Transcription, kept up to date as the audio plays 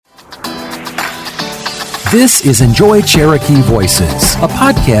This is Enjoy Cherokee Voices, a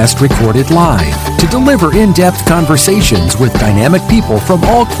podcast recorded live to deliver in-depth conversations with dynamic people from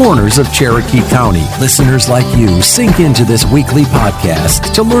all corners of Cherokee County. Listeners like you sink into this weekly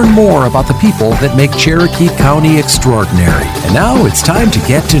podcast to learn more about the people that make Cherokee County extraordinary. And now it's time to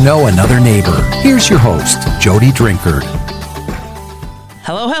get to know another neighbor. Here's your host, Jody Drinkard.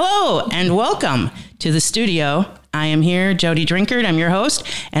 Hello, and welcome to the studio. I am here, Jody Drinkard. I'm your host,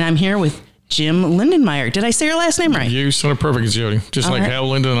 and I'm here with Jim Lindenmeyer. Did I say your last name right? You sounded perfect, Jody. Just all like right. Hal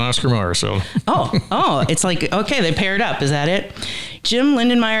Linden and Oscar Mayer. So. Oh, it's like, okay, they paired up. Is that it? Jim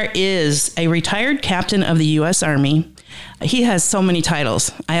Lindenmeyer is a retired captain of the U.S. Army. He has so many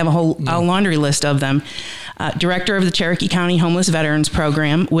titles. I have a laundry list of them. Director of the Cherokee County Homeless Veterans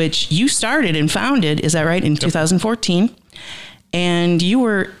Program, which you started and founded, is that right, in 2014? And you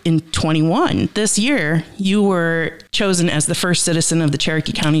were in 21. This year, you were chosen as the first citizen of the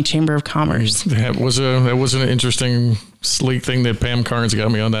Cherokee County Chamber of Commerce. That was an interesting, sleek thing that Pam Carnes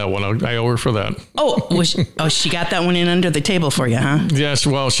got me on that one. I owe her for that. She got that one in under the table for you, huh? Yes.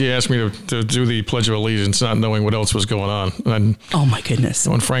 Well, she asked me to do the Pledge of Allegiance, not knowing what else was going on. And oh my goodness!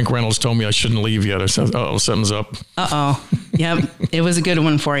 When Frank Reynolds told me I shouldn't leave yet, I said, "Uh-oh, something's up." Yep, it was a good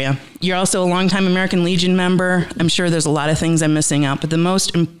one for you. You're also a longtime American Legion member. I'm sure there's a lot of things I'm missing out, but the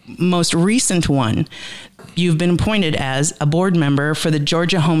most recent one, you've been appointed as a board member for the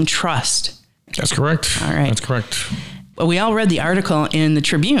Georgia Home Trust. That's correct. All right. That's correct. We all read the article in the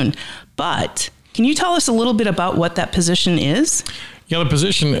Tribune, but can you tell us a little bit about what that position is? Yeah, the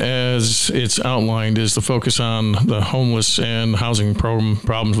position as it's outlined is to focus on the homeless and housing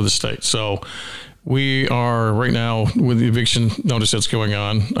problems with the state. So we are right now with the eviction notice that's going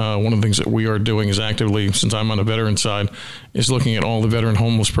on. One of the things that we are doing is actively, since I'm on the veteran side, is looking at all the veteran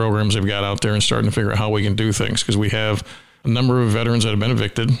homeless programs they've got out there and starting to figure out how we can do things, because we have a number of veterans that have been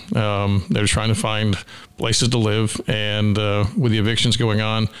evicted. They're trying to find places to live, and with the evictions going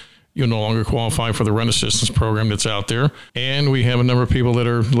on, you no longer qualify for the rent assistance program that's out there. And we have a number of people that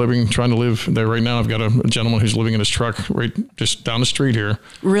are trying to live there right now. I've got a gentleman who's living in his truck right just down the street here.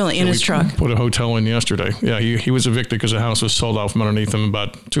 Really, in his truck? Put a hotel in yesterday. Yeah, he was evicted because the house was sold out from underneath him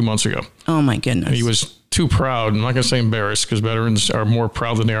about 2 months ago. Oh my goodness. And he was too proud, I'm not going to say embarrassed, because veterans are more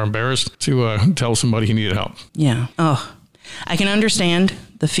proud than they are embarrassed, to tell somebody he needed help. Yeah. Oh, I can understand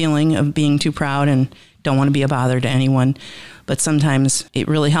the feeling of being too proud and don't want to be a bother to anyone. But sometimes it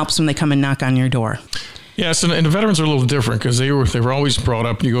really helps when they come and knock on your door. Yes, and the veterans are a little different, because they were always brought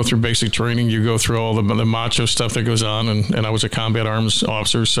up. You go through basic training, you go through all the macho stuff that goes on, and I was a combat arms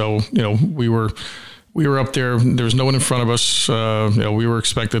officer, so we were up there. There was no one in front of us. We were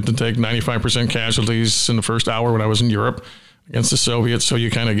expected to take 95% casualties in the first hour when I was in Europe against the Soviets. So you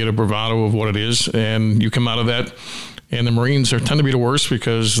kind of get a bravado of what it is, and you come out of that. And the Marines tend to be the worst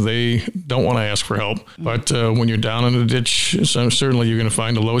because they don't want to ask for help. But when you're down in the ditch, certainly you're going to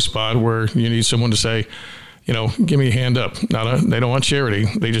find a low spot where you need someone to say, give me a hand up. They don't want charity.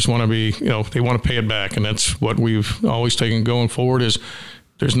 They just want to be, they want to pay it back. And that's what we've always taken going forward is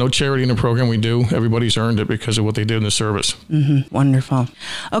there's no charity in the program we do. Everybody's earned it because of what they did in the service. Mm-hmm. Wonderful.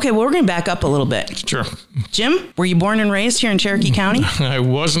 Okay, well, we're going to back up a little bit. Sure. Jim, were you born and raised here in Cherokee County? I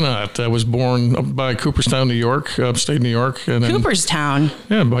was not. I was born up by Cooperstown, New York, upstate New York. And then, Cooperstown?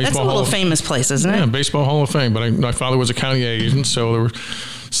 Yeah, baseball. That's a little famous place, isn't it? Yeah, Baseball Hall of Fame. But my father was a county agent, so there were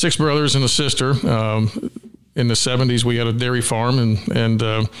 6 brothers and a sister. In the 70s, we had a dairy farm, and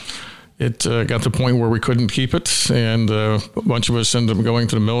it got to the point where we couldn't keep it, and a bunch of us ended up going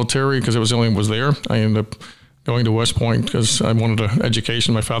to the military because it was the only one was there. I ended up going to West Point because I wanted an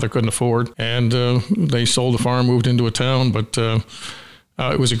education my father couldn't afford, and they sold the farm, moved into a town, but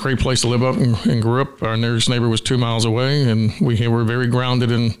it was a great place to live up and grew up. Our nearest neighbor was 2 miles away, and we were very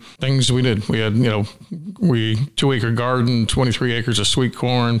grounded in things we did. We had, 2-acre garden, 23 acres of sweet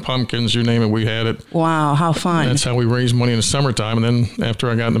corn, pumpkins, you name it, we had it. Wow, how fun. And that's how we raised money in the summertime. And then after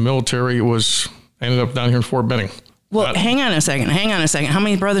I got in the military, I ended up down here in Fort Benning. Well, hang on a second. How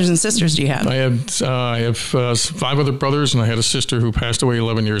many brothers and sisters do you have? I have 5 other brothers, and I had a sister who passed away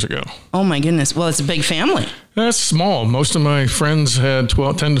 11 years ago. Oh, my goodness. Well, it's a big family. That's small. Most of my friends had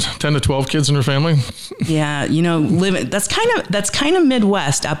 10 to 12 kids in their family. Yeah, that's kind of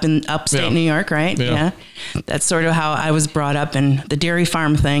Midwest, up in upstate New York, right? Yeah. That's sort of how I was brought up, in the dairy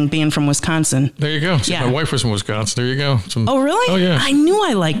farm thing, being from Wisconsin. There you go. See, my wife was from Wisconsin. There you go. Oh, really? Oh, yeah. I knew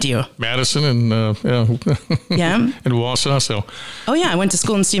I liked you. Madison and yeah, and Wausau. So. Oh yeah, I went to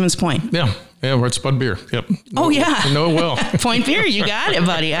school in Stevens Point. Yeah. Yeah, we're at Spud Beer. Yep. Oh yeah, I know it well. Point Beer, you got it,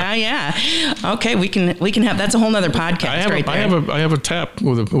 buddy. Yeah. Okay, we can have, that's a whole nother podcast right there. I have a tap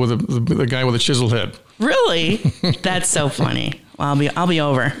with a guy with a chiseled head. Really? That's so funny. Well, I'll be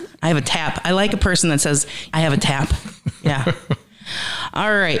over. I have a tap. I like a person that says, I have a tap. Yeah.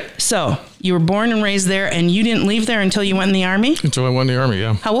 All right. So you were born and raised there, and you didn't leave there until you went in the Army? Until I went in the Army,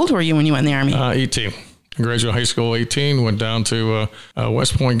 yeah. How old were you when you went in the Army? 18. I graduated high school 18, went down to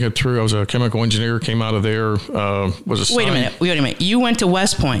West Point, get through. I was a chemical engineer, came out of there, was a Wait a minute. You went to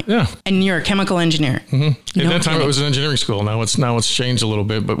West Point. Yeah. And you're a chemical engineer. Mm-hmm. At that time, it was an engineering school. Now it's changed a little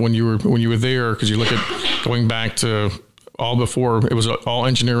bit. But when you were there, because you look at going back to all before, it was all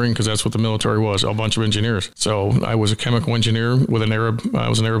engineering, because that's what the military was, a bunch of engineers. So I was a chemical engineer with I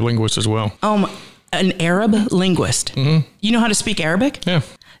was an Arab linguist as well. An Arab linguist. Mm-hmm. You know how to speak Arabic? Yeah.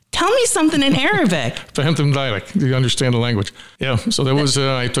 Tell me something in Arabic. Fahimtum dialect. You understand the language. Yeah. So that was,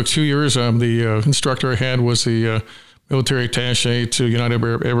 I took 2 years. The instructor I had was the military attaché to United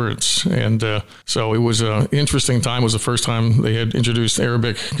Arab Emirates. And so it was an interesting time. It was the first time they had introduced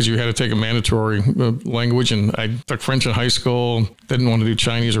Arabic, because you had to take a mandatory language. And I took French in high school, didn't want to do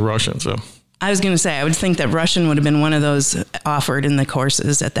Chinese or Russian. So I was going to say, I would think that Russian would have been one of those offered in the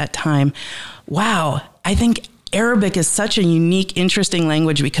courses at that time. Wow. I think Arabic is such a unique, interesting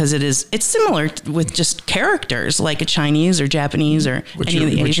language, because it's similar with just characters like a Chinese or Japanese or any of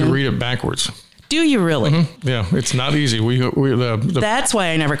the Asian. But you read it backwards. Do you really? Mm-hmm. Yeah, it's not easy. That's why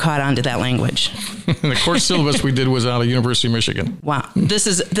I never caught on to that language. The course syllabus we did was out of University of Michigan. Wow, this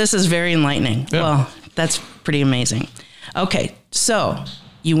is very enlightening. Yeah. Well, that's pretty amazing. Okay, so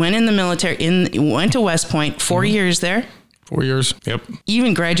you went in the military. You went to West Point, 4 years there. 4 years, yep. You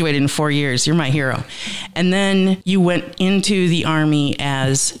even graduated in 4 years. You're my hero. And then you went into the Army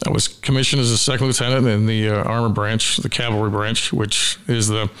as... I was commissioned as a second lieutenant in the armor branch, the cavalry branch, which is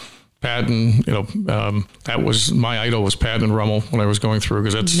the Patton, that was my idol, was Patton and Rommel when I was going through,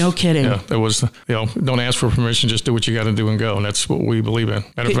 because that's... No kidding. Yeah, that was, don't ask for permission, just do what you got to do and go. And that's what we believe in.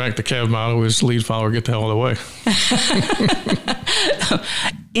 Matter of fact, the Cav motto is lead, follower, get the hell out of the way.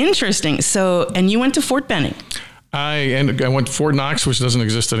 Interesting. So, and you went to Fort Benning. I went to Fort Knox, which doesn't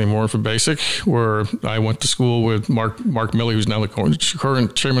exist anymore, for basic, where I went to school with Mark Milley, who's now the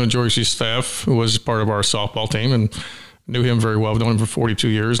current chairman of Georgia Chiefs staff, who was part of our softball team, and knew him very well. I've known him for 42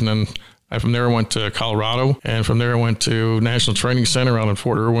 years. And then from there I went to Colorado, and from there I went to National Training Center out in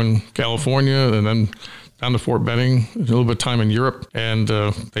Fort Irwin, California, and then down to Fort Benning, a little bit of time in Europe. And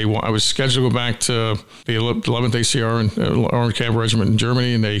I was scheduled to go back to the 11th ACR and Armored Cavalry Regiment in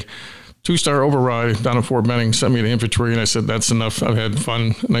Germany, and they 2-star override down at Fort Benning sent me to infantry, and I said, that's enough. I've had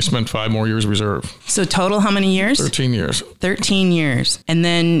fun. And I spent 5 more years reserve. So total, how many years? 13 years. 13 years. And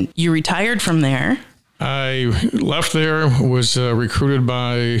then you retired from there. I left there, was recruited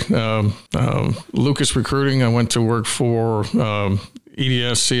by Lucas Recruiting. I went to work for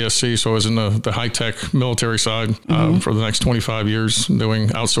EDS, CSC, so I was in the high-tech military side for the next 25 years doing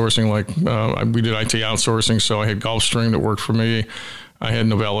outsourcing. We did IT outsourcing, so I had Gulfstream that worked for me. I had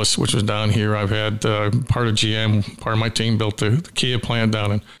Novellus, which was down here. I've had part of GM, part of my team built the Kia plant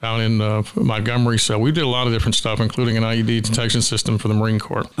down in Montgomery. So we did a lot of different stuff, including an IED detection system for the Marine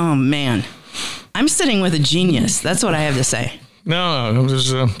Corps. Oh, man. I'm sitting with a genius. That's what I have to say. No, I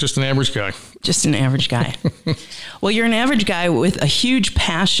was just an average guy. Just an average guy. Well, you're an average guy with a huge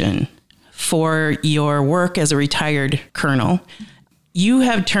passion for your work as a retired colonel. You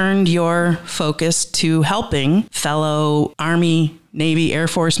have turned your focus to helping fellow Army, Navy, Air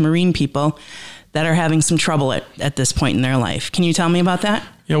Force, Marine people that are having some trouble at this point in their life. Can you tell me about that?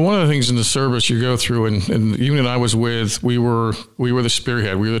 Yeah, one of the things in the service you go through, and the unit I was with, we were the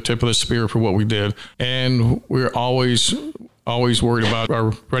spearhead. We were the tip of the spear for what we did. And we were always worried about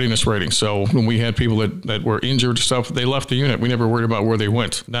our readiness rating. So when we had people that were injured and stuff, they left the unit. We never worried about where they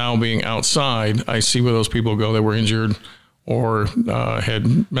went. Now being outside, I see where those people go that were injured or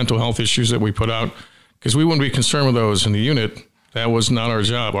had mental health issues that we put out, because we wouldn't be concerned with those in the unit. That was not our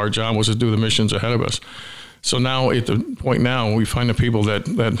job. Our job was to do the missions ahead of us. So now at the point now, we find the people that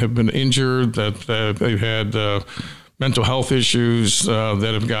have been injured, that they've had mental health issues,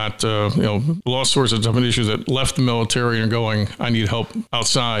 that have got all sorts of different issues, that left the military and are going, I need help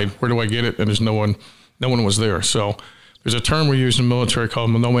outside. Where do I get it? And there's no one was there. So there's a term we use in the military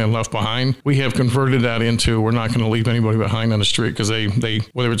called no man left behind. We have converted that into we're not going to leave anybody behind on the street, because they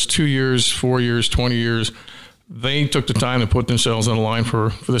whether it's 2 years, 4 years, 20 years, they took the time to put themselves on the line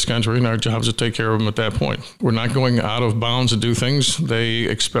for this country, and our job is to take care of them at that point. We're not going out of bounds to do things. We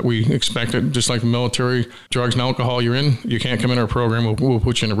expect it, just like the military, drugs and alcohol, you're in, you can't come in our program, we'll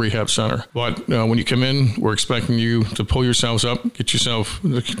put you in a rehab center. But when you come in, we're expecting you to pull yourselves up, get yourself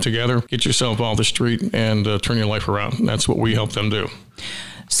together, get yourself off the street, and turn your life around. And that's what we help them do.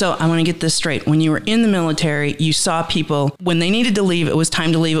 So I want to get this straight. When you were in the military, you saw people, when they needed to leave, it was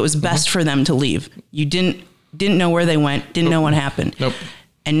time to leave. It was best for them to leave. You didn't know where they went, didn't know what happened. Nope.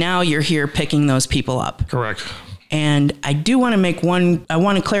 And now you're here picking those people up. Correct. And I do want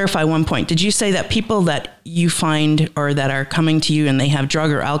to clarify one point. Did you say that people that you find or that are coming to you and they have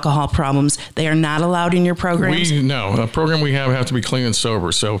drug or alcohol problems, they are not allowed in your programs? No, a program we have to be clean and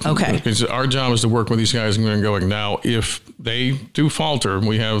sober. So because our job is to work with these guys and going. Now, if they do falter,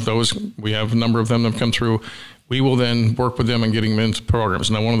 we have a number of them that come through. We will then work with them and getting them into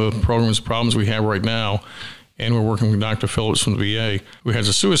programs. Now, one of the problems we have right now, and we're working with Dr. Phillips from the VA, who has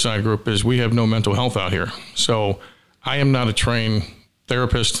a suicide group, is we have no mental health out here. So I am not a trained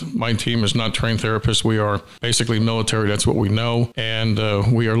therapist. My team is not trained therapists. We are basically military. That's what we know. And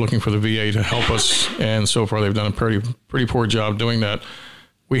we are looking for the VA to help us. And so far, they've done a pretty poor job doing that.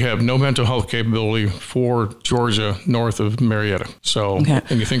 We have no mental health capability for Georgia north of Marietta. So,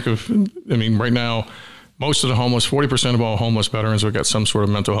 and you think of, right now, most of the homeless, 40% of all homeless veterans have got some sort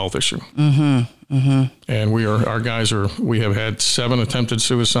of mental health issue. And we have had 7 attempted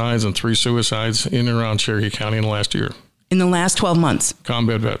suicides and 3 suicides in and around Cherokee County in the last year. In the last 12 months?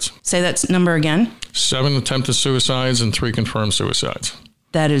 Combat vets. Say that number again. 7 attempted suicides and 3 confirmed suicides.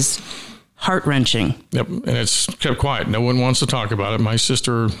 That is heart-wrenching. Yep, and it's kept quiet. No one wants to talk about it. My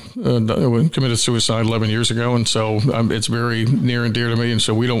sister committed suicide 11 years ago, and so it's very near and dear to me. And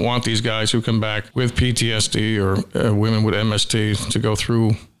so we don't want these guys who come back with PTSD or women with MST to go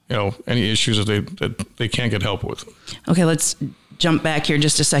through any issues that they can't get help with. Okay, let's jump back here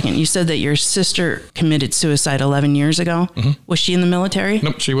just a second. You said that your sister committed suicide 11 years ago. Was she in the military?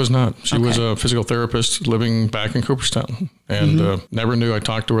 Nope, she was not. She was a physical therapist living back in Cooperstown, and never knew. I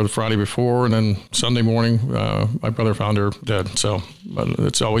talked to her the Friday before, and then Sunday morning, my brother found her dead. So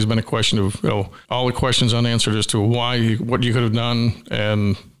it's always been a question of all the questions unanswered as to why, what you could have done,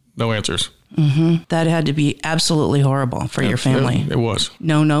 and no answers. That had to be absolutely horrible for your family. It was.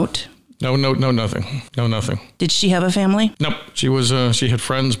 No note? No, nothing. No, nothing. Did she have a family? Nope. She had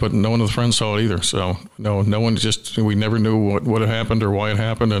friends, but no one of the friends saw it either. So no one, we never knew what had happened or why it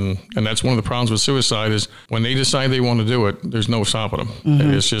happened. And that's one of the problems with suicide is when they decide they want to do it, there's no stopping them.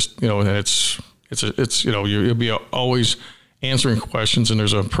 And it's just, you'll be always answering questions. And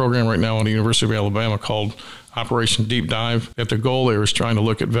there's a program right now at the University of Alabama called Operation Deep Dive, that the goal there is trying to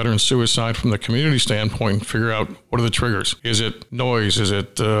look at veteran suicide from the community standpoint and figure out what are the triggers. Is it noise? Is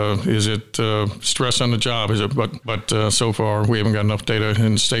it stress on the job? But so far we haven't got enough data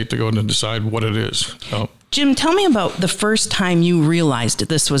in the state to go and decide what it is. Jim, tell me about the first time you realized that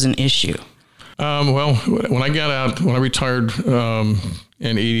this was an issue. Well, when I retired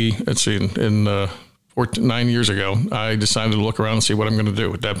in 9 years ago, I decided to look around and see what I'm going to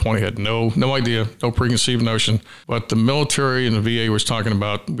do. At that point, I had no idea, no preconceived notion. But the military and the VA was talking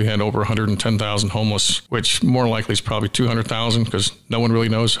about, we had over 110,000 homeless, which more likely is probably 200,000 because no one really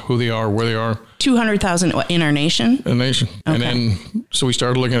knows who they are, where they are. 200,000 in our nation? In the nation. Okay. And then, so we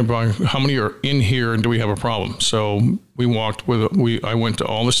started looking at how many are in here and do we have a problem? So I went to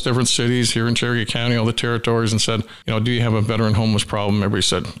all the different cities here in Cherokee County, all the territories, and said, do you have a veteran homeless problem? Everybody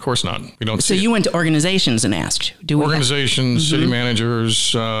said, of course not. We don't. So you went to organizations and asked, organizations, city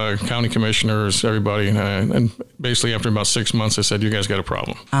managers, county commissioners, everybody. And basically after about 6 months, I said, you guys got a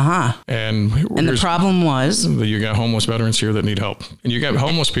problem. And the problem was? You got homeless veterans here that need help. And you got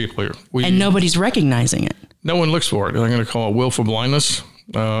homeless people here. And nobody's recognizing it. No one looks for it. I'm going to call it willful blindness.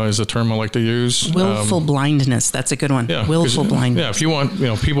 Is the term I like to use. Willful blindness. That's a good one. Yeah, willful blindness. Yeah, if you want,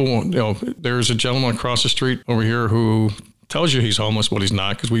 people won't, there's a gentleman across the street over here who tells you he's homeless, but he's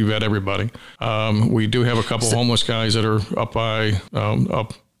not because we vet everybody. We do have a couple homeless guys that are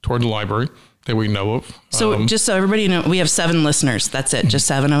up toward the library that we know of. So just so everybody knows, we have 7 listeners. That's it, just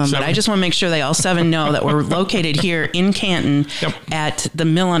 7 of them. 7. But I just want to make sure they all 7 know that we're located here in Canton at the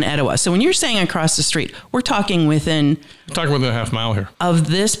Mill on Etowah. So when you're saying across the street, we're talking within a half mile here of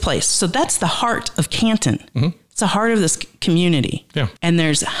this place. So that's the heart of Canton. It's the heart of this community. Yeah. And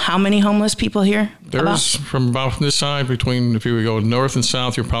there's how many homeless people here? There's from about this side between, if you go north and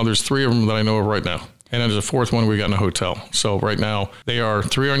south, there's 3 of them that I know of right now. And then there's a 4th one we got in a hotel. So right now they are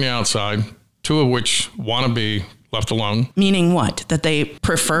 3 on the outside, 2 of which want to be left alone. Meaning what? That they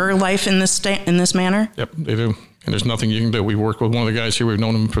prefer life in this manner? Yep, they do. And there's nothing you can do. We worked with one of the guys here. We've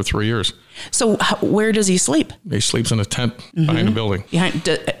known him for 3 years. So where does he sleep? He sleeps in a tent behind a building.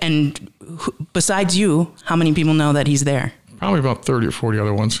 And besides you, how many people know that he's there? Probably about 30 or 40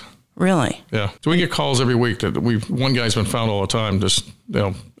 other ones. Really? Yeah. So we get calls every week that one guy's been found all the time. Just,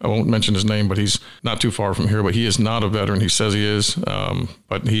 I won't mention his name, but he's not too far from here, but he is not a veteran. He says he is,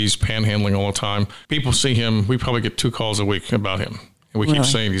 but he's panhandling all the time. People see him. We probably get 2 calls a week about him. And we keep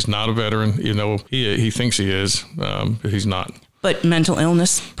saying he's not a veteran. He thinks he is, but he's not. But mental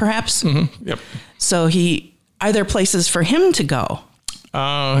illness, perhaps? Mm-hmm. Yep. So are there places for him to go?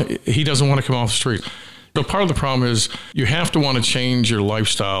 He doesn't want to come off the street. So part of the problem is you have to want to change your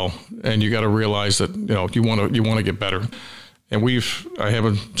lifestyle, and you got to realize that you want to get better. And I have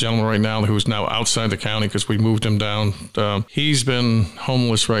a gentleman right now who's now outside the county because we moved him down. He's been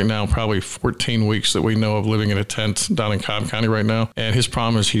homeless right now probably 14 weeks that we know of, living in a tent down in Cobb County right now. And his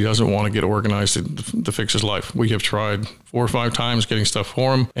problem is he doesn't want to get organized to fix his life. We have tried 4 or 5 times getting stuff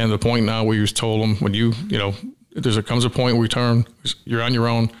for him. And the point now we just told him, when comes a point where you're on your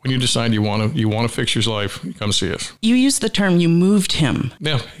own. When you decide you want to fix your life, you come see us. You used the term you moved him.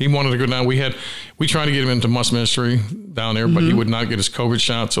 Yeah, he wanted to go down. We tried to get him into Must Ministry down there, but he would not get his COVID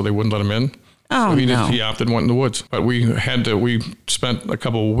shot, so they wouldn't let him in. Oh, so he opted and went in the woods. But we spent a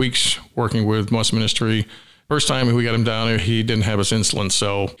couple of weeks working with Must Ministry. First time we got him down there, he didn't have his insulin,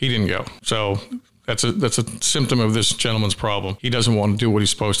 so he didn't go. So that's a symptom of this gentleman's problem. He doesn't want to do what he's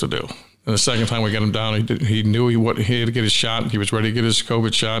supposed to do. And the second time we got him down, he knew he had to get his shot. He was ready to get his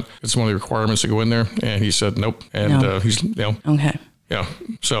COVID shot. It's one of the requirements to go in there. And he said, nope. And he's, Okay. Yeah.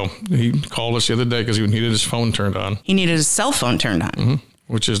 So he called us the other day because he needed his phone turned on. He needed his cell phone turned on. Mm-hmm.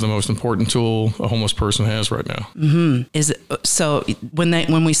 Which is the most important tool a homeless person has right now. Mm-hmm. So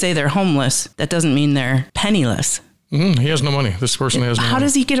when we say they're homeless, that doesn't mean they're penniless. Mm-hmm. He has no money. This person has no money. How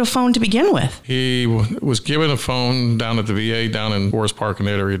does he get a phone to begin with? He was given a phone down at the VA down in Forest Park in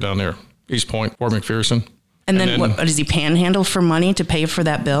that area down there. East Point, Fort McPherson. And then what does he panhandle for money to pay for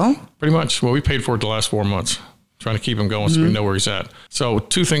that bill? Pretty much. Well, we paid for it the last 4 months, trying to keep him going so we know where he's at. So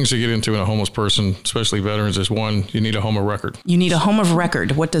 2 things to get into in a homeless person, especially veterans, is 1, you need a home of record. You need a home of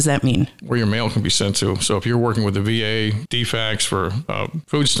record. What does that mean? Where your mail can be sent to. So if you're working with the VA, DFACS for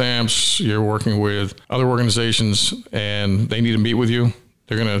food stamps, you're working with other organizations and they need to meet with you,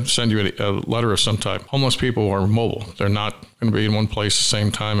 they're going to send you a letter of some type. Homeless people are mobile. They're not going to be in one place the same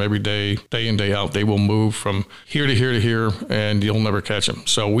time every day, day in, day out. They will move from here to here to here, and you'll never catch them.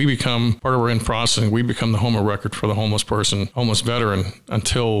 So we become, part of our in-processing, we become the home of record for the homeless person, homeless veteran,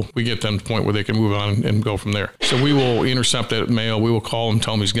 until we get them to the point where they can move on and go from there. So we will intercept that mail. We will call them,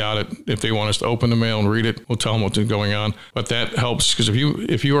 tell them he's got it. If they want us to open the mail and read it, we'll tell them what's going on. But that helps, because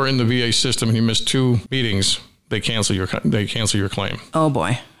if you are in the VA system and you miss 2 meetings, they cancel your claim. Oh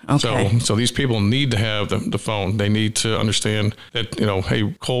boy. Okay. So these people need to have the phone. They need to understand that,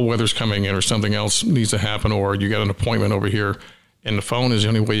 hey, cold weather's coming in or something else needs to happen, or you got an appointment over here, and the phone is the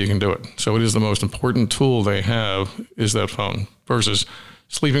only way you can do it. So it is the most important tool they have, is that phone, versus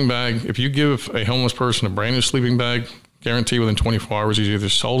sleeping bag. If you give a homeless person a brand new sleeping bag, guarantee within 24 hours he's either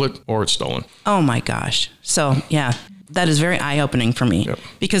sold it or it's stolen. Oh my gosh. So yeah. That is very eye-opening for me,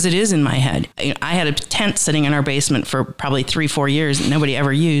 because it is in my head. I had a tent sitting in our basement for probably 3-4 years that nobody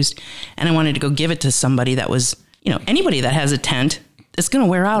ever used, and I wanted to go give it to somebody that was, anybody that has a tent, it's going to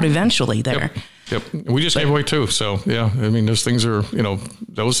wear out eventually there. Yep. We just gave away 2. So, yeah, I mean, those things are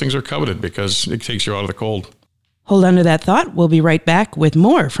coveted because it takes you out of the cold. Hold on to that thought. We'll be right back with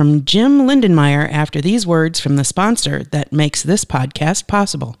more from Jim Lindenmeyer after these words from the sponsor that makes this podcast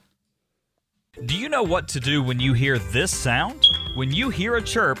possible. Do you know what to do when you hear this sound? When you hear a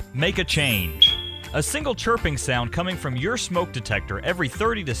chirp, make a change. A single chirping sound coming from your smoke detector every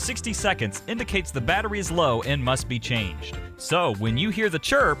 30 to 60 seconds indicates the battery is low and must be changed. So, when you hear the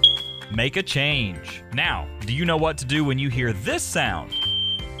chirp, make a change. Now, do you know what to do when you hear this sound?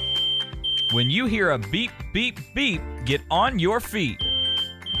 When you hear a beep, beep, beep, get on your feet.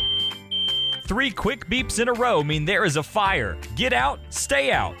 3 quick beeps in a row mean there is a fire. Get out,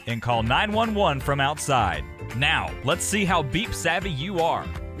 stay out, and call 911 from outside. Now, let's see how beep savvy you are.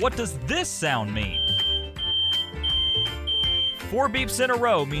 What does this sound mean? 4 beeps in a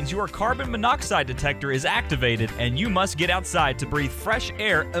row means your carbon monoxide detector is activated and you must get outside to breathe fresh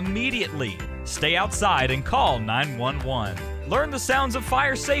air immediately. Stay outside and call 911. Learn the sounds of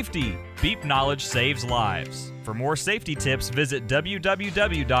fire safety. Beep knowledge saves lives. For more safety tips, visit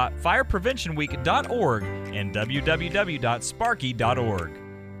www.firepreventionweek.org and www.sparky.org.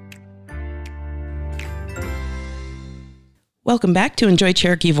 Welcome back to Enjoy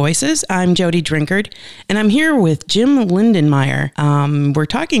Cherokee Voices. I'm Jody Drinkard, and I'm here with Jim Lindenmeyer. We're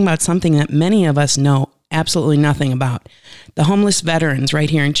talking about something that many of us know absolutely nothing about, the homeless veterans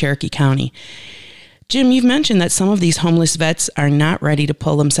right here in Cherokee County. Jim, you've mentioned that some of these homeless vets are not ready to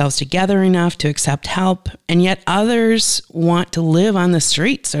pull themselves together enough to accept help, and yet others want to live on the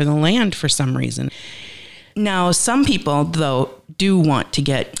streets or the land for some reason. Now, some people, though, do want to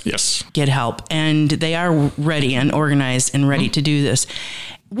get help, and they are ready and organized and ready to do this.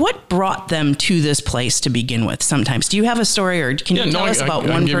 What brought them to this place to begin with sometimes? Do you have a story, or can you tell us about one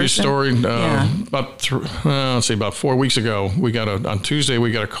person? I can give you a story. About 4 weeks ago, on Tuesday,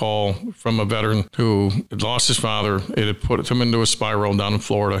 we got a call from a veteran who had lost his father. It had put him into a spiral down in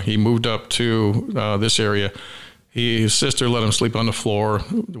Florida. He moved up to this area. His sister let him sleep on the floor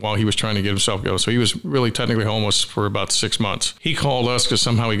while he was trying to get himself going. So he was really technically homeless for about 6 months. He called us because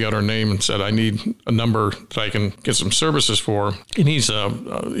somehow he got our name and said, I need a number that I can get some services for. And he's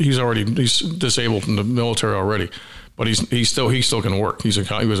disabled from the military already. But he still can work. He was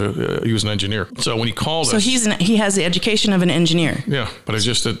an engineer. So when he called us, he has the education of an engineer. Yeah, but it's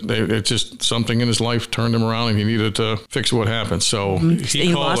just something in his life turned him around, and he needed to fix what happened. So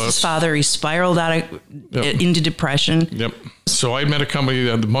he lost his father. He spiraled out into depression. Yep. So I met a company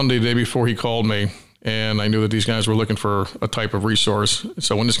the Monday, the day before he called me. And I knew that these guys were looking for a type of resource.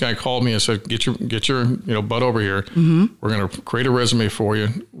 So when this guy called me, I said, get your butt over here. Mm-hmm. We're going to create a resume for you.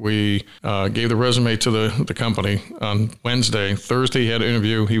 We gave the resume to the company on Wednesday. Thursday, he had an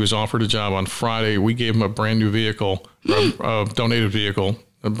interview. He was offered a job on Friday. We gave him a brand new vehicle, a donated vehicle,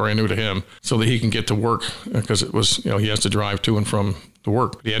 brand new to him, so that he can get to work, because it was, he has to drive to and from the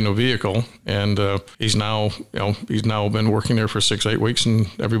work. He had no vehicle, and he's now been working there for 6-8 weeks, and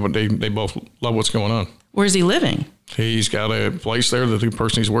everybody, they both love what's going on. Where's he living? He's got a place there. The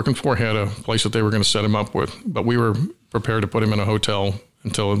person he's working for had a place that they were going to set him up with, but we were prepared to put him in a hotel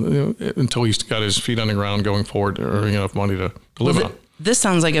until he's got his feet on the ground going forward, earning enough money to live on. This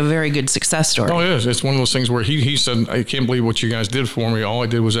sounds like a very good success story. Oh, it is. It's one of those things where he said, I can't believe what you guys did for me. All I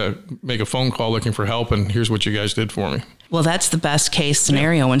did was make a phone call looking for help, and here's what you guys did for me. Well, that's the best case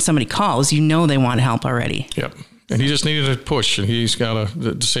scenario. When somebody calls, they want help already. Yep. And he just needed a push. And he's got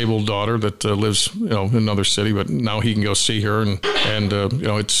a disabled daughter that lives, in another city, but now he can go see her. And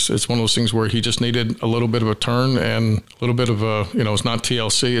it's one of those things where he just needed a little bit of a turn and a little bit of it's not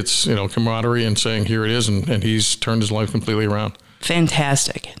TLC, it's, camaraderie and saying, here it is. And he's turned his life completely around.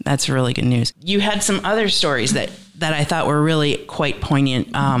 Fantastic. That's really good news. You had some other stories that I thought were really quite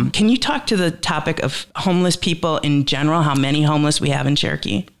poignant. Can you talk to the topic of homeless people in general, how many homeless we have in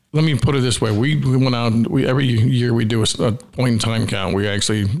Cherokee? Let me put it this way. We went out, every year we do a point in time count. We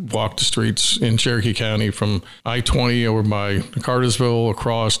actually walk the streets in Cherokee County from I-20 over by Cartersville,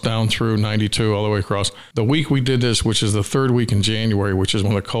 across, down through 92, all the way across. The week we did this, which is the third week in January, which is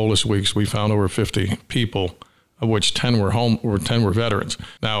one of the coldest weeks, we found over 50 people, of which 10 were veterans.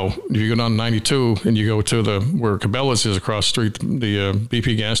 Now, if you go down 92 and you go to where Cabela's is across the street, the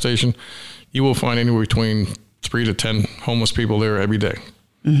BP gas station, you will find anywhere between 3 to 10 homeless people there every day.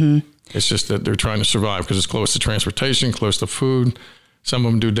 Mm-hmm. It's just that they're trying to survive because it's close to transportation, close to food. Some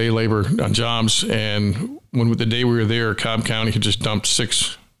of them do day labor on jobs. And the day we were there, Cobb County had just dumped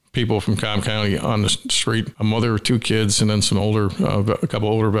 6 people from Cobb County on the street, a mother, 2 kids, and then a couple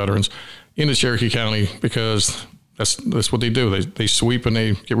older veterans into Cherokee County, because that's what they do. They sweep and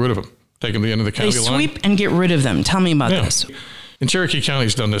they get rid of them, take them to the end of the county line. They sweep and get rid of them. Tell me about this. And Cherokee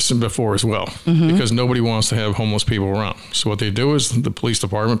County's done this before as well, because nobody wants to have homeless people around. So what they do is the police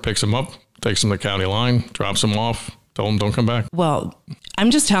department picks them up, takes them to the county line, drops them off, tell them don't come back. Well,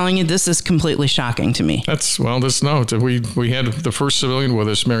 I'm just telling you, this is completely shocking to me. We had the first civilian with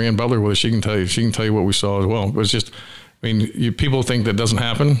us, Marianne Butler with us. She can tell you what we saw as well. But it's just, people think that doesn't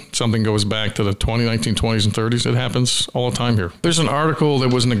happen. Something goes back to the 1920s and 30s. It happens all the time here. There's an article that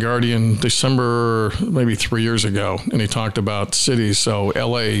was in The Guardian December, maybe 3 years ago, and he talked about cities. So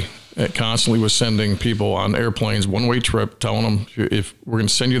LA constantly was sending people on airplanes, one-way trip, telling them, if we're going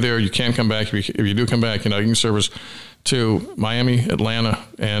to send you there, you can't come back. If you do come back, you can service to Miami, Atlanta,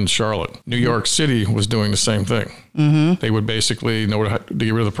 and Charlotte. New York City was doing the same thing. Mm-hmm. They would basically know how to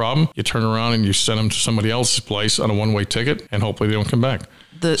get rid of the problem. You turn around and you send them to somebody else's place on a one-way ticket, and hopefully they don't come back.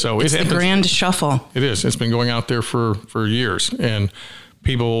 It's the grand shuffle. It is. It's been going out there for years. And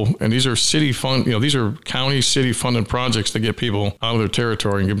people, and these are city fund, these are county, city funded projects to get people out of their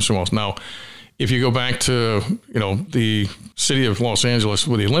territory and give them somewhere else. Now, if you go back to, the city of Los Angeles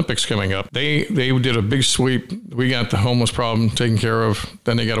with the Olympics coming up, they did a big sweep. We got the homeless problem taken care of.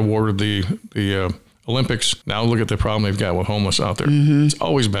 Then they got awarded the Olympics. Now look at the problem they've got with homeless out there. Mm-hmm. It's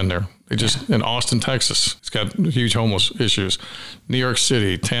always been there. In Austin, Texas, it's got huge homeless issues. New York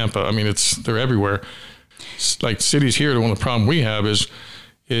City, Tampa, they're everywhere. It's like cities here, the one of the problem we have is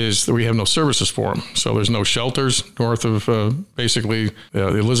that we have no services for them. So there's no shelters north of the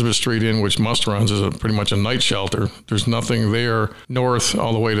Elizabeth Street Inn, which Must runs, is pretty much a night shelter. There's nothing there north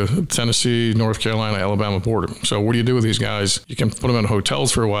all the way to Tennessee, North Carolina, Alabama border. So what do you do with these guys? You can put them in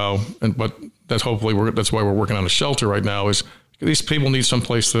hotels for a while, but that's why we're working on a shelter right now, is these people need some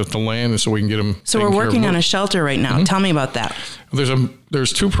place to land, and so we can get them. So we're working on a shelter right now. Tell me about that.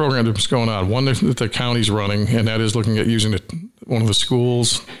 There's two programs that's going on. One that the county's running, and that is looking at using one of the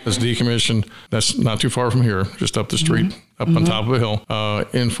schools that's decommissioned. That's not too far from here, just up the street, up on top of a hill,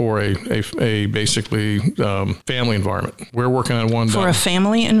 in for a basically family environment. We're working on one for a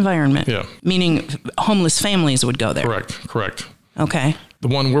family environment. Yeah, meaning homeless families would go there. Correct. Okay. The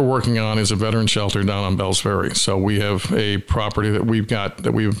one we're working on is a veteran shelter down on Bells Ferry. So we have a property that we've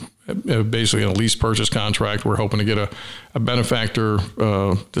basically in a lease purchase contract. We're hoping to get a benefactor,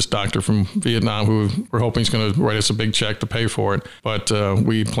 this doctor from Vietnam, who we're hoping is going to write us a big check to pay for it. But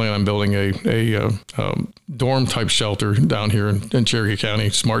we plan on building a dorm type shelter down here in Cherokee County.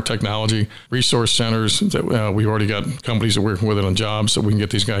 Smart technology, resource centers that we've already got companies that are working with it on jobs, so we can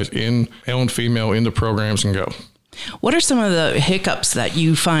get these guys in, male and female, into programs and go. What are some of the hiccups that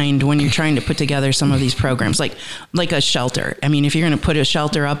you find when you're trying to put together some of these programs, like a shelter? I mean, if you're going to put a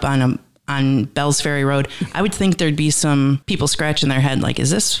shelter up on Bells Ferry Road, I would think there'd be some people scratching their head, like, is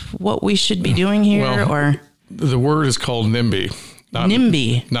this what we should be doing here? Well, or the word is called NIMBY.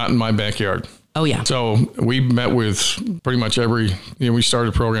 NIMBY. Not in my backyard. Oh, yeah. So we met with pretty much we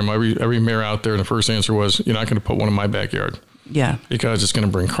started a program. Every mayor out there, and the first answer was, you're not going to put one in my backyard. Yeah. Because it's going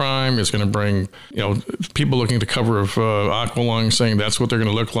to bring crime. It's going to bring, people looking at the cover of Aqualung saying that's what they're going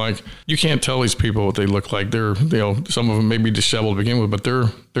to look like. You can't tell these people what they look like. They're, some of them may be disheveled to begin with, but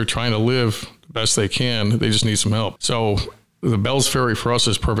they're trying to live the best they can. They just need some help. So the Bells Ferry for us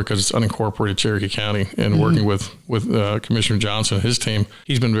is perfect because it's unincorporated Cherokee County, and working with Commissioner Johnson and his team,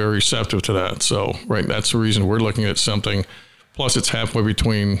 he's been very receptive to that. So, that's the reason we're looking at something. Plus, it's halfway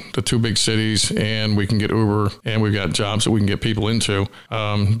between the two big cities, and we can get Uber, and we've got jobs that we can get people into.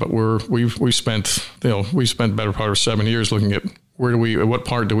 But we spent better part of 7 years looking at what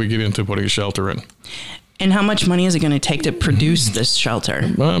part do we get into putting a shelter in. And how much money is it going to take to produce this shelter?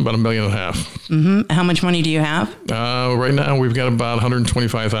 About $1.5 million. Mm-hmm. How much money do you have? Right now, we've got about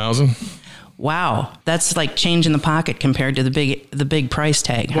 $125,000. Wow, that's like change in the pocket compared to the big price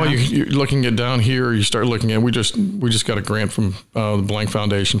tag. Well, you're looking at down here. You start looking at we just got a grant from the Blank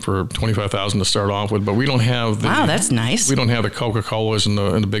Foundation for $25,000 to start off with, but we don't have wow, that's nice. We don't have the Coca-Colas and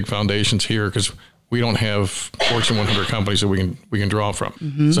the big foundations here because we don't have Fortune 100 companies that we can draw from.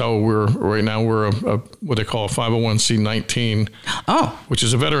 Mm-hmm. So we're a what they call a 501c19, which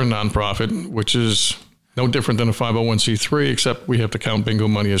is a veteran nonprofit, which is no different than a 501c3, except we have to count bingo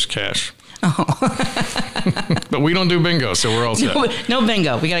money as cash. Oh. But we don't do bingo, so we're all set. No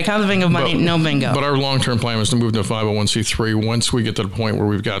bingo. We got to count the bingo money, no bingo. But our long-term plan is to move to a 501c3 once we get to the point where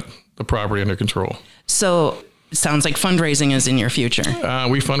we've got the property under control. So it sounds like fundraising is in your future.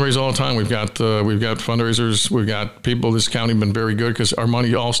 We fundraise all the time. We've got fundraisers. We've got people. This county has been very good because our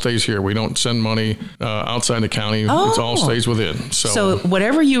money all stays here. We don't send money outside the county. It all stays within. So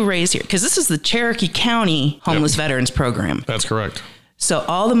whatever you raise here, because this is the Cherokee County Homeless Veterans Program. That's correct. So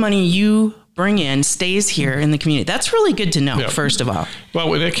all the money you bring in stays here in the community. That's really good to know, first of all. Well,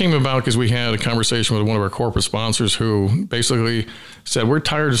 that came about because we had a conversation with one of our corporate sponsors who basically said, we're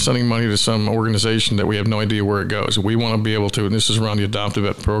tired of sending money to some organization that we have no idea where it goes. We want to be able to, and this is around the Adoptive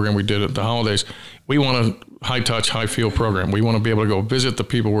Vet program we did at the holidays, we want a high-touch, high-feel program. We want to be able to go visit the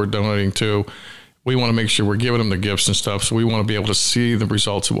people we're donating to. We want to make sure we're giving them the gifts and stuff, so we want to be able to see the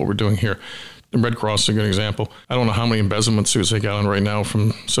results of what we're doing here. The Red Cross is a good example. I don't know how many embezzlement suits they got on right now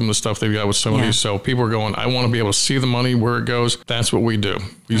from some of the stuff they've got with some of these. So people are going, I want to be able to see the money, where it goes. That's what we do.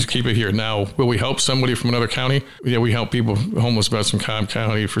 We just keep it here. Now, will we help somebody from another county? Yeah, we help people, homeless vets from Cobb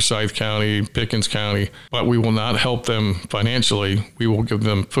County, Forsyth County, Pickens County, but we will not help them financially. We will give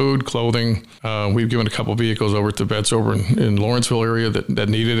them food, clothing. We've given a couple vehicles over to vets over in Lawrenceville area that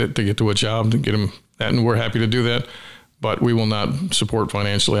needed it to get to a job, to get them that, and we're happy to do that. But we will not support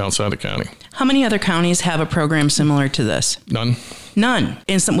financially outside the county. How many other counties have a program similar to this? None.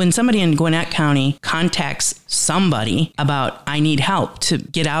 And when somebody in Gwinnett County contacts somebody about, I need help to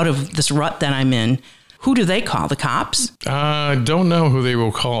get out of this rut that I'm in, who do they call? The cops? I don't know who they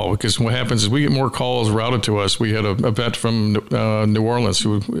will call, because what happens is we get more calls routed to us. We had a vet from New Orleans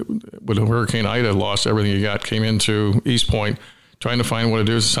who, with Hurricane Ida, lost everything he got, came into East Point, trying to find what it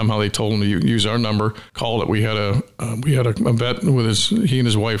is. Somehow they told him to use our number, called it. We had a vet with he and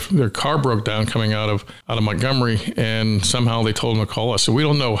his wife, their car broke down coming out of Montgomery, and somehow they told him to call us. So we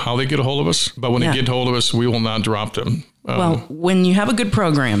don't know how they get a hold of us, but when they get a hold of us, we will not drop them. Well, when you have a good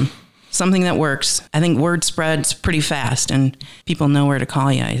program, something that works, I think word spreads pretty fast and people know where to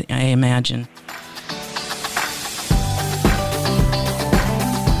call you, I imagine.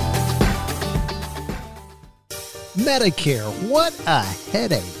 Medicare, what a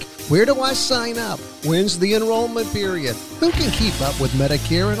headache. Where do I sign up? When's the enrollment period? Who can keep up with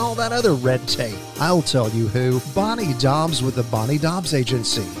Medicare and all that other red tape? I'll tell you who. Bonnie Dobbs with the Bonnie Dobbs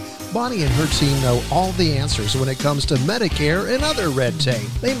Agency. Bonnie and her team know all the answers when it comes to Medicare and other red tape.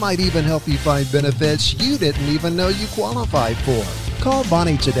 They might even help you find benefits you didn't even know you qualified for. Call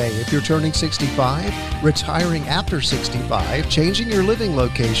Bonnie today if you're turning 65, retiring after 65, changing your living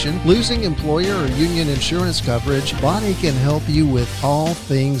location, losing employer or union insurance coverage. Bonnie can help you with all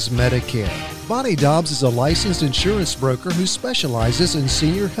things Medicare. Bonnie Dobbs is a licensed insurance broker who specializes in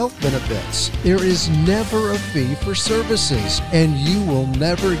senior health benefits. There is never a fee for services, and you will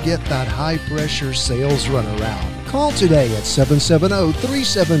never get that high-pressure sales runaround. Call today at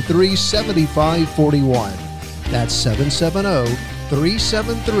 770-373-7541. That's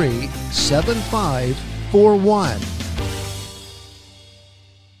 770-373-7541.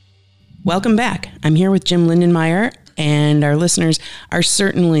 Welcome back. I'm here with Jim Lindenmeyer, and our listeners are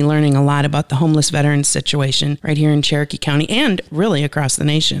certainly learning a lot about the homeless veterans situation right here in Cherokee County and really across the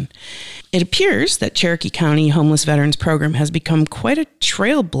nation. It appears that Cherokee County Homeless Veterans Program has become quite a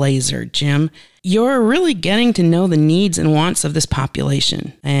trailblazer, Jim. You're really getting to know the needs and wants of this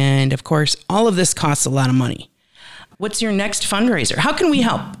population. And of course, all of this costs a lot of money. What's your next fundraiser? How can we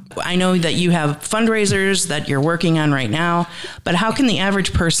help? I know that you have fundraisers that you're working on right now, but how can the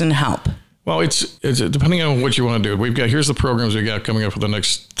average person help? Well, it's depending on what you want to do. Here's the programs we got coming up for the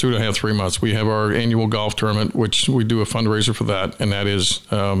next 2.5, 3 months. We have our annual golf tournament, which we do a fundraiser for that, and that is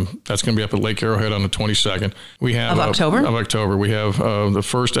that's going to be up at Lake Arrowhead on the 22nd. We have of October. We have the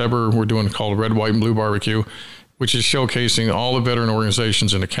first ever we're doing called Red, White, and Blue Barbecue, which is showcasing all the veteran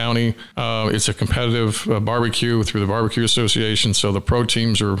organizations in the county. It's a competitive barbecue through the Barbecue Association, so the pro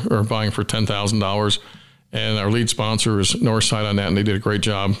teams are buying for $10,000. And our lead sponsor is Northside on that, and they did a great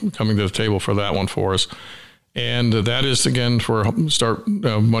job coming to the table for that one for us. And that is, again, for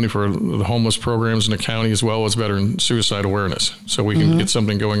money for the homeless programs in the county as well as veteran suicide awareness. So we can get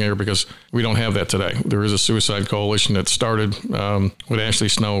something going there because we don't have that today. There is a suicide coalition that started with Ashley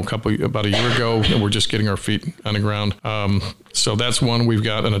Snow about a year ago, and we're just getting our feet on the ground. So that's one. We've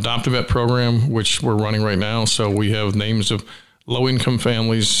got an Adopt a Vet program, which we're running right now. So we have names of low-income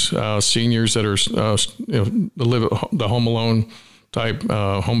families, seniors that are the home alone type,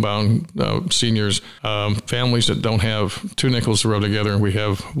 homebound seniors, families that don't have two nickels to rub together. We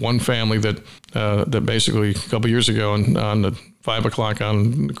have one family that basically a couple years ago on the 5 o'clock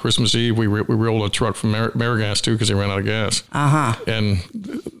on Christmas Eve, we rolled a truck from Marigas too because they ran out of gas. And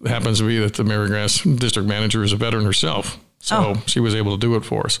it happens to be that the Marigas district manager is a veteran herself. So she was able to do it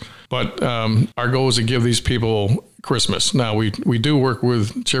for us. But our goal is to give these people Christmas. Now, we do work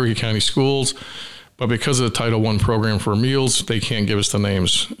with Cherokee County Schools, but because of the Title I program for meals, they can't give us the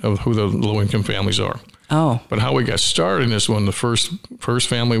names of who the low-income families are. But how we got started in this one, the first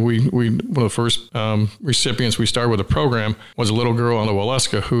family, one of the first recipients we started with the program was a little girl out of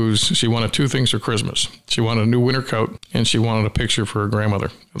Waleska she wanted two things for Christmas. She wanted a new winter coat, and she wanted a picture for her grandmother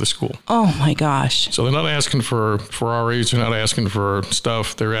at the school. Oh my gosh. So they're not asking for our age, they're not asking for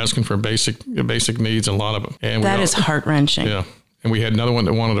stuff, they're asking for basic needs, and a lot of them. And that is heart-wrenching. Yeah. And we had another one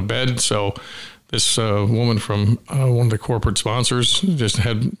that wanted a bed, so this woman from one of the corporate sponsors just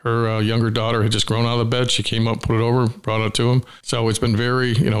had her younger daughter had just grown out of the bed. She came up, put it over, brought it to him. So it's been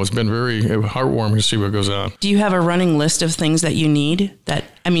very heartwarming to see what goes on. Do you have a running list of things that you need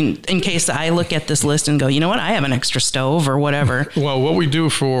in case I look at this list and go, you know what, I have an extra stove or whatever? Well, what we do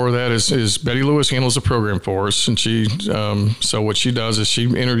for that is Betty Lewis handles the program for us. And so what she does is she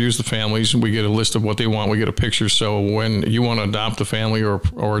interviews the families. We get a list of what they want. We get a picture. So when you want to adopt a family or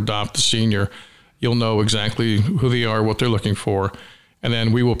adopt a senior, you'll know exactly who they are, what they're looking for, and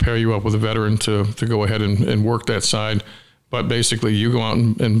then we will pair you up with a veteran to go ahead and work that side. But basically, you go out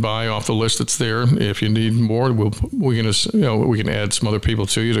and buy off the list that's there. If you need more, we can add some other people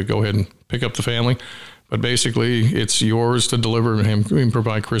to you to go ahead and pick up the family. But basically, it's yours to deliver and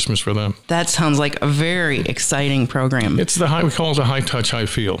provide Christmas for them. That sounds like a very exciting program. It's we call it a high touch, high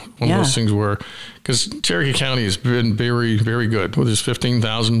feel. One of those things where, because Cherokee County has been very, very good. Well, there's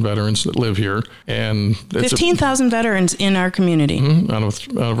 15,000 veterans that live here, and 15,000 veterans in our community. Out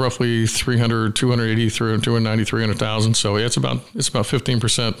of roughly 290, 300,000. So it's about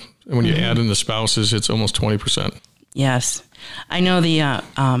 15%. And when you add in the spouses, it's almost 20%. Yes, I know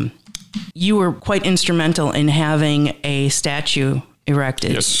you were quite instrumental in having a statue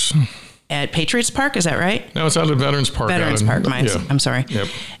erected. Yes. At Patriots Park, is that right? No, it's out at Veterans Park. I'm sorry. Yep.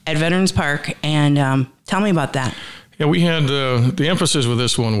 At Veterans Park. And tell me about that. Yeah, we had the emphasis with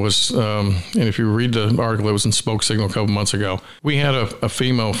this one was, and if you read the article, it was in Smoke Signal a couple months ago. We had a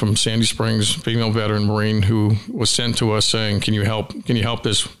female from Sandy Springs, female veteran Marine, who was sent to us saying, "Can you help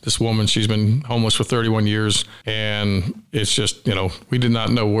this woman? She's been homeless for 31 years, and it's just we did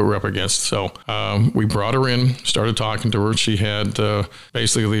not know what we're up against." So we brought her in, started talking to her. She had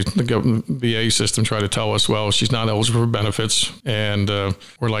basically the VA system try to tell us, "Well, she's not eligible for benefits," and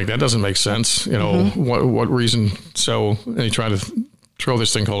we're like, "That doesn't make sense. What reason?" So they try to throw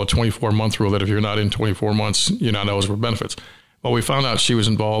this thing called a 24-month rule that if you're not in 24 months, you're not eligible for benefits. Well, we found out she was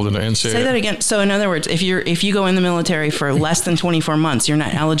involved in the NCAA. Say that again. So in other words, if you go in the military for less than 24 months, you're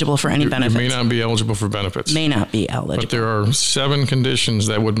not eligible for any benefits. You may not be eligible for benefits. May not be eligible. But there are 7 conditions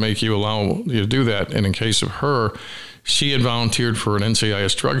that would make you allow you to do that. And in case of her, she had volunteered for an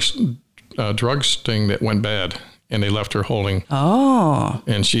NCIS drug sting that went bad. And they left her holding. Oh.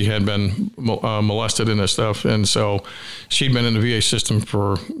 And she had been molested in this stuff. And so she'd been in the VA system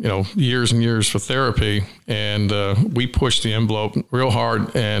for, years and years for therapy. And we pushed the envelope real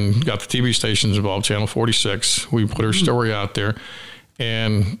hard and got the TV stations involved, Channel 46. We put her story out there.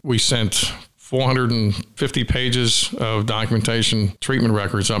 And we sent 450 pages of documentation, treatment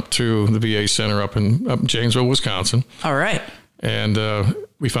records up to the VA center up in Janesville, Wisconsin. All right. And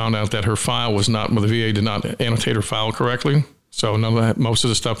we found out that her file was not, the VA did not annotate her file correctly. So most of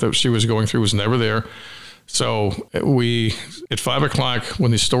the stuff that she was going through was never there. So at 5 o'clock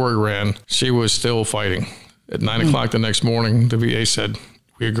when the story ran, she was still fighting. At 9 o'clock the next morning, the VA said,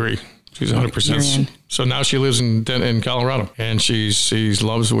 "We agree." She's 100%. So now she lives in Colorado, and she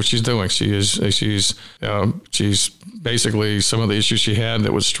loves what she's doing. She's basically some of the issues she had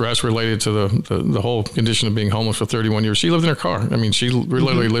that was stress related to the whole condition of being homeless for 31 years. She lived in her car. I mean, she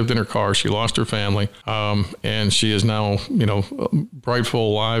literally lived in her car. She lost her family, and she is now bright,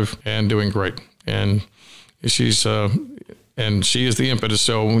 full, alive, and doing great. And she is the impetus.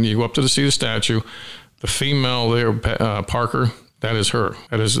 So when you go up to see the statue, the female there, Parker. That is her.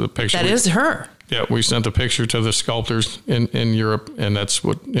 That is the picture. That is her. Yeah, we sent the picture to the sculptors in Europe, and that's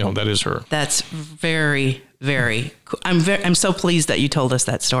what that is her. That's very, very cool. I'm so pleased that you told us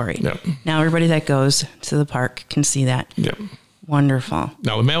that story. Yep. Now everybody that goes to the park can see that. Yep. Wonderful.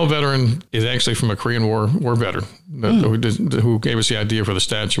 Now the male veteran is actually from a Korean War veteran who gave us the idea for the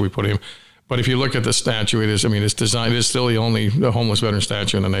statue. We put him. But if you look at the statue, it's designed. It's still the only homeless veteran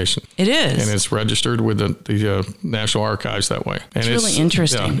statue in the nation. It is, and it's registered with the National Archives that way. And it's really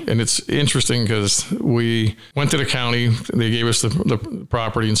interesting. Yeah, and it's interesting because we went to the county. They gave us the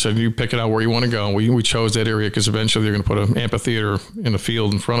property and said, "You pick it out where you want to go." We chose that area because eventually they're going to put an amphitheater in the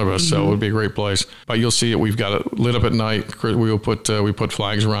field in front of us, so it would be a great place. But you'll see it. We've got it lit up at night. We put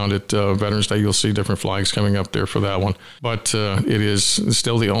flags around it. Veterans Day, you'll see different flags coming up there for that one. But it is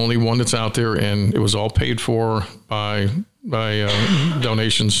still the only one that's out there. And it was all paid for by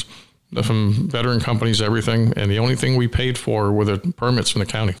donations from veteran companies, everything. And the only thing we paid for were the permits from the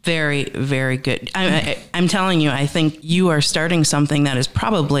county. Very, very good. I'm telling you, I think you are starting something that is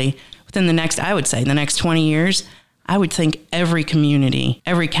probably within the next 20 years, I would think every community,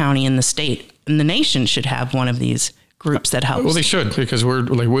 every county in the state and the nation should have one of these groups that helps. Well, they should, because we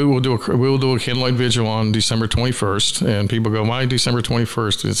will do a candlelight vigil on December 21st, and people go, "Why December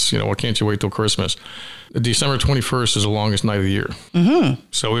 21st?" It's why can't you wait till Christmas? December 21st is the longest night of the year. Mm-hmm.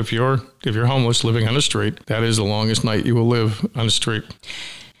 So if you're homeless living on the street, that is the longest night you will live on the street.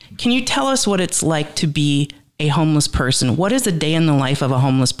 Can you tell us what it's like to be a homeless person? What is a day in the life of a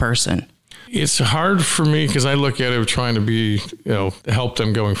homeless person? It's hard for me because I look at it trying to be, to help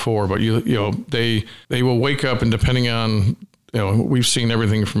them going forward. But they will wake up, and depending on, we've seen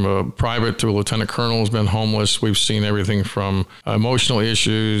everything from a private to a lieutenant colonel has been homeless. We've seen everything from emotional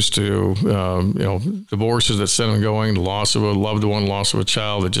issues to, divorces that sent them going, the loss of a loved one, loss of a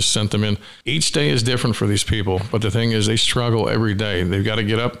child that just sent them in. Each day is different for these people. But the thing is, they struggle every day. They've got to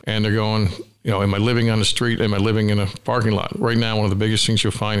get up and they're going, am I living on the street? Am I living in a parking lot? Right now, one of the biggest things you'll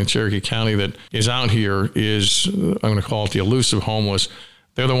find in Cherokee County that is out here is, I'm going to call it the elusive homeless.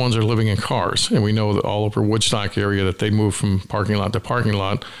 They're the ones that are living in cars. And we know that all over Woodstock area that they move from parking lot to parking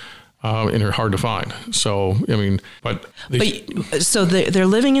lot and are hard to find. So, so they're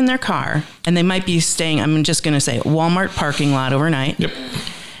living in their car and they might be staying, I'm just going to say, Walmart parking lot overnight. Yep.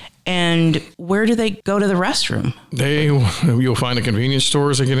 And where do they go to the restroom? You'll find the convenience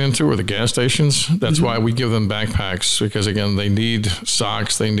stores they get into or the gas stations. That's why we give them backpacks, because again, they need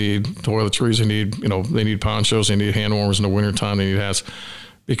socks, they need toiletries, they need ponchos, they need hand warmers in the wintertime, they need hats.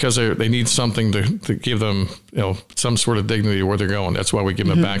 because they need something to give them, some sort of dignity where they're going. That's why we give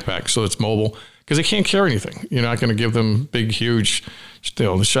them a backpack, so it's mobile, because they can't carry anything. You're not going to give them big, huge.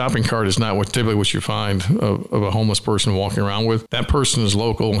 The shopping cart is not typically what you find of a homeless person walking around with. That person is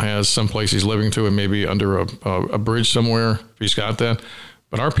local, has some place he's living to, and maybe under a bridge somewhere if he's got that.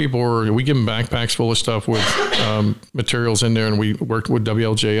 But our people we give them backpacks full of stuff with materials in there, and we worked with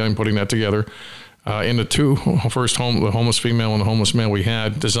WLJ on putting that together. And the homeless female and the homeless male we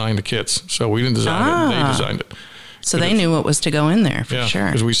had designed the kits. So we didn't design it, they designed it. So they knew what was to go in there for sure.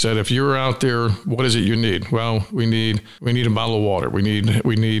 Because we said, if you're out there, what is it you need? Well, we need a bottle of water. We need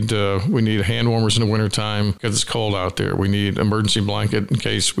hand warmers in the wintertime because it's cold out there. We need emergency blanket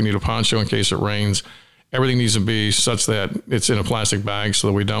we need a poncho in case it rains. Everything needs to be such that it's in a plastic bag so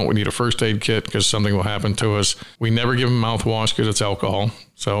that we need a first aid kit because something will happen to us. We never give them mouthwash because it's alcohol.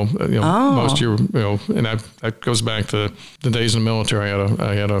 So, most of and that goes back to the days in the military.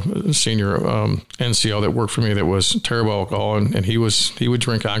 I had a senior NCO that worked for me that was terrible alcohol, and he would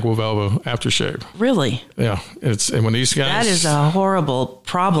drink Aqua Velva aftershave. Really? Yeah. And when these guys. That is a horrible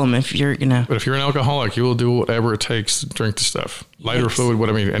problem if you're going to. But if you're an alcoholic, you will do whatever it takes to drink the stuff. Lighter fluid,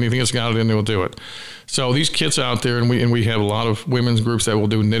 whatever, anything that's got it in, they will do it. So these kits out there, and we have a lot of women's groups that will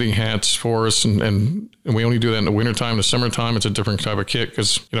do knitting hats for us, and we only do that in the wintertime. The summertime, it's a different type of kit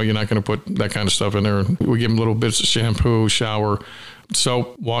because, you're not going to put that kind of stuff in there. We give them little bits of shampoo, shower,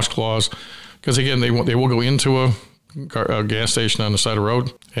 soap, washcloths, because, again, they will go into a gas station on the side of the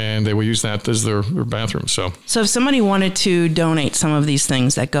road, and they will use that as their bathroom. So if somebody wanted to donate some of these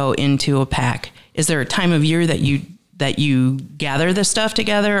things that go into a pack, is there a time of year that you gather this stuff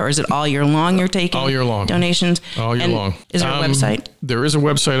together, or is it all year long you're taking? All year long. Donations? All year long. Is there a website? There is a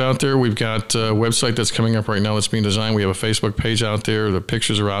website out there. We've got a website that's coming up right now that's being designed. We have a Facebook page out there. The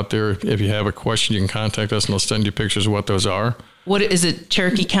pictures are out there. If you have a question, you can contact us, and we'll send you pictures of what those are. What is it?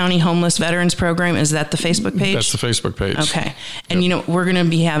 Cherokee County Homeless Veterans Program? Is that the Facebook page? That's the Facebook page. Okay. And, we're going to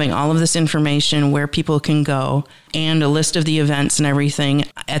be having all of this information where people can go and a list of the events and everything.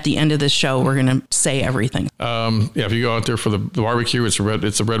 At the end of the show, we're going to say everything. If you go out there for the barbecue, it's a red,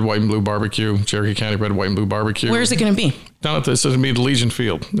 white, and blue barbecue, Cherokee County Red, White, and Blue barbecue. Where is it going to be? Down at this, it's going to be the Legion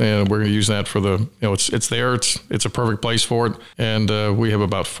Field, and we're going to use that for it's there. It's a perfect place for it, and we have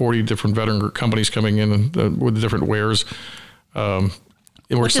about 40 different veteran companies coming in with different wares. What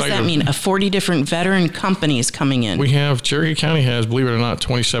does that mean? 40 different veteran companies coming in? Cherokee County has, believe it or not,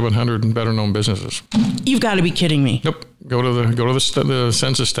 2,700 veteran-owned businesses. You've got to be kidding me. Nope. Go to the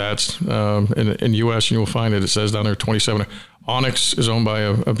census stats in U.S. and you'll find it. It says down there 27. Onyx is owned by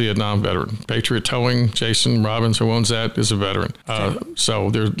a Vietnam veteran. Patriot Towing, Jason Robbins, who owns that, is a veteran. So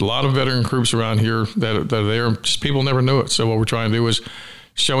there's a lot of veteran groups around here that are there. Just people never knew it. So what we're trying to do is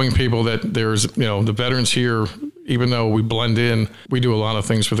showing people that there's, the veterans here, even though we blend in, we do a lot of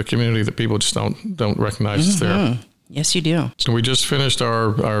things for the community that people just don't recognize it's there. Yes, you do. So we just finished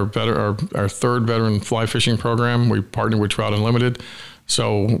our third veteran fly fishing program. We partnered with Trout Unlimited.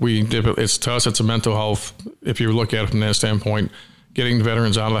 So to us, it's a mental health. If you look at it from that standpoint, getting the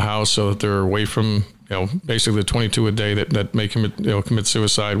veterans out of the house so that they're away from, basically the 22 a day that may commit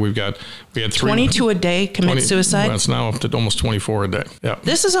suicide. We had 22 a day commit suicide. Well, it's now up to almost 24 a day. Yeah.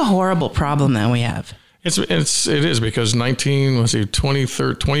 This is a horrible problem that we have. It is because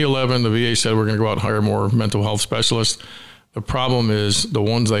 2011, the VA said we're going to go out and hire more mental health specialists. The problem is the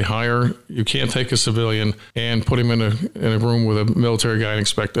ones they hire, you can't take a civilian and put him in a room with a military guy and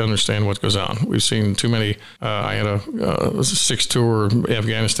expect to understand what goes on. We've seen too many. I had a 6-tour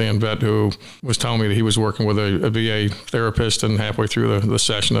Afghanistan vet who was telling me that he was working with a VA therapist, and halfway through the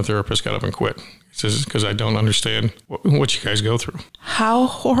session, the therapist got up and quit. He says, because I don't understand what you guys go through. How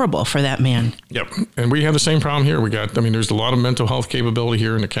horrible for that man. Yep. And we have the same problem here. There's a lot of mental health capability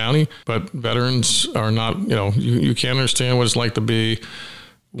here in the county, but veterans are not, you can't understand what it's like to be.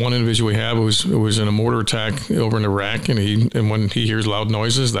 One individual we have who was in a mortar attack over in Iraq, and when he hears loud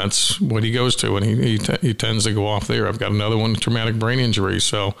noises, that's what he goes to, and he tends to go off there. I've got another one, traumatic brain injury,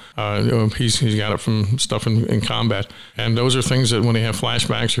 so he's got it from stuff in combat, and those are things that when they have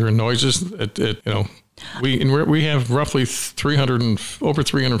flashbacks or noises, we have roughly over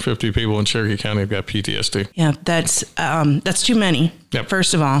 350 people in Cherokee County who've got PTSD. Yeah, that's too many. Yep.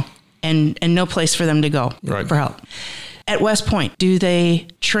 First of all, and no place for them to go for help. At West Point, do they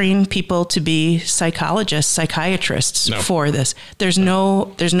train people to be psychiatrists for this? There's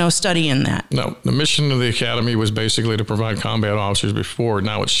no study in that. No, the mission of the academy was basically to provide combat officers before.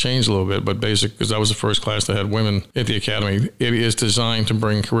 Now it's changed a little bit, but because that was the first class that had women at the academy. It is designed to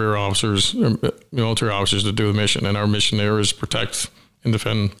bring career officers, military officers, to do the mission, and our mission there is protect and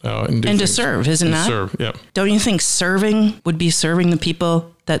defend and to serve, isn't it? Serve, yeah. Don't you think serving would be serving the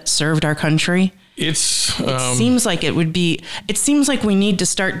people that served our country. It seems like it seems like we need to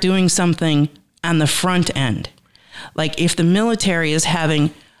start doing something on the front end. Like if the military is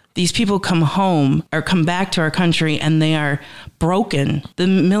having these people come home or come back to our country and they are broken, the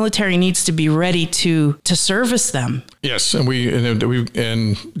military needs to be ready to service them. Yes,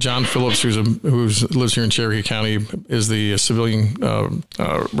 and John Phillips, who lives here in Cherokee County, is the civilian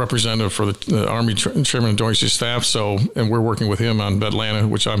representative for the Army Chairman and Joint Chiefs staff. So, and we're working with him on Atlanta,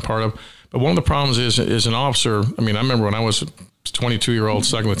 which I'm part of. But one of the problems is an officer. I mean, I remember when I was a 22-year-old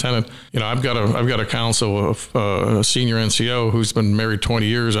second lieutenant. I've got a counsel of a senior NCO who's been married 20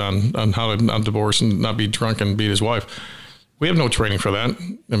 years on how to not divorce and not be drunk and beat his wife. We have no training for that.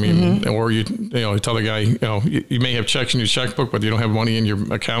 I mean, or you tell the guy, you may have checks in your checkbook, but you don't have money in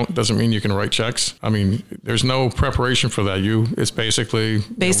your account. Doesn't mean you can write checks. I mean, there's no preparation for that. It's basically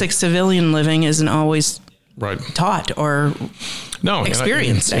basic civilian living isn't always right taught or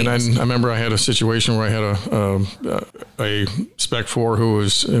experienced. And I remember I had a situation where I had a Spec 4 who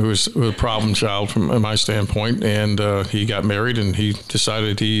was a problem child from my standpoint, and he got married and he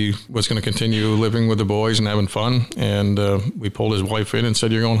decided he was going to continue living with the boys and having fun. And we pulled his wife in and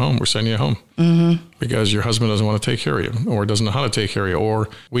said, "You're going home. We're sending you home because your husband doesn't want to take care of you, or doesn't know how to take care of you." Or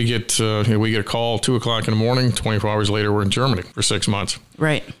we get a call 2:00 in the morning. 24 hours later, we're in Germany for 6 months.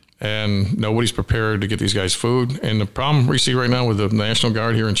 Right. And nobody's prepared to get these guys food. And the problem we see right now with the National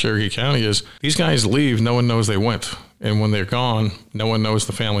Guard here in Cherokee County is these guys leave, no one knows they went. And when they're gone, no one knows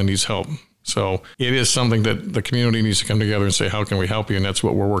the family needs help. So it is something that the community needs to come together and say, how can we help you? And that's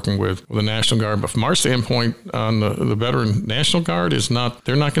what we're working with the National Guard. But from our standpoint on the veteran, National Guard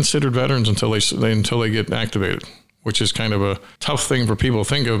they're not considered veterans until they get activated, which is kind of a tough thing for people to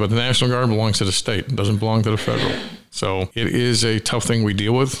think of. But the National Guard belongs to the state. It doesn't belong to the federal. So it is a tough thing we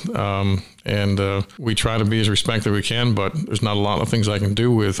deal with, and we try to be as respectful as we can, but there's not a lot of things I can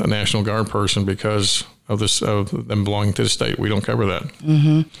do with a National Guard person because of them belonging to the state. We don't cover that.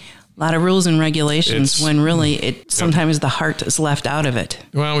 Mm-hmm. A lot of rules and regulations when really sometimes the heart is left out of it.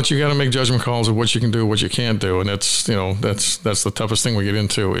 Well, but you got to make judgment calls of what you can do, what you can't do. And that's the toughest thing we get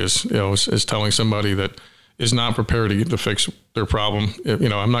into is telling somebody that is not prepared to fix their problem.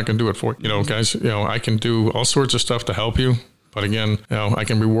 I'm not going to do it for you. Guys, I can do all sorts of stuff to help you. But again, I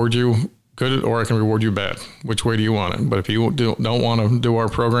can reward you good or I can reward you bad. Which way do you want it? But if you don't want to do our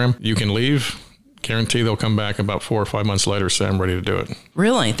program, you can leave. Guarantee they'll come back about 4 or 5 months later and say, I'm ready to do it.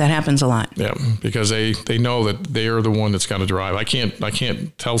 Really? That happens a lot. Yeah, because they know that they are the one that's got to drive. I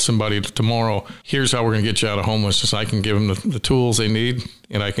can't tell somebody tomorrow, here's how we're going to get you out of homelessness. I can give them the tools they need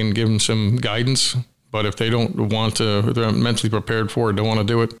and I can give them some guidance. But if they don't want to, if they're mentally prepared for it, don't want to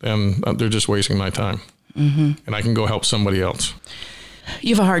do it, then they're just wasting my time. Mm-hmm. And I can go help somebody else.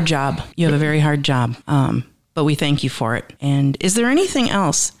 You have a hard job. You have a very hard job. But we thank you for it. And is there anything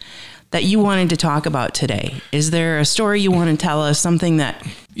else that you wanted to talk about today? Is there a story you want to tell us, something that...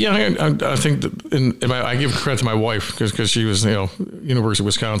 Yeah, I think that I give credit to my wife because she was, University of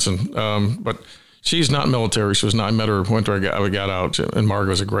Wisconsin. But she's not military. She was not. I met her after I got out, and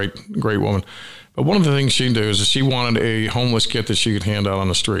Margaret's a great woman. But one of the things she does is she wanted a homeless kit that she could hand out on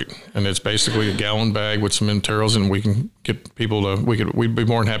the street. And it's basically a gallon bag with some materials, and we can get people we'd be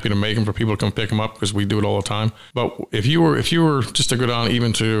more than happy to make them for people to come pick them up because we do it all the time. But if you were just to go down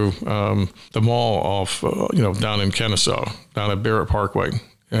even to the mall off, down in Kennesaw, down at Barrett Parkway,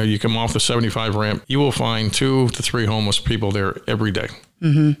 you come off the 75 ramp, you will find 2 to 3 homeless people there every day.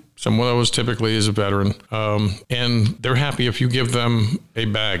 Mm-hmm. Some of those typically is a veteran. And they're happy if you give them a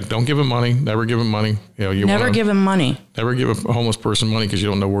bag. Don't give them money. Never give them money. Never give them money. Never give a homeless person money because you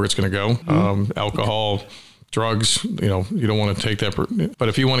don't know where it's going to go. Mm-hmm. Alcohol, drugs, you don't want to take that. But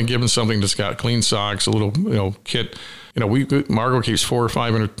if you want to give them something that's got clean socks, a little, kit, Margot keeps 4 or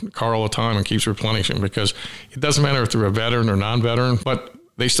 5 in her car all the time and keeps replenishing because it doesn't matter if they're a veteran or non-veteran, but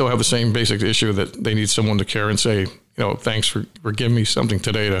they still have the same basic issue that they need someone to care and say, thanks for giving me something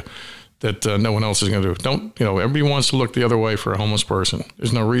today that no one else is going to do. Everybody wants to look the other way for a homeless person.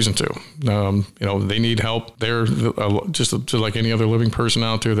 There's no reason to. They need help. They're just like any other living person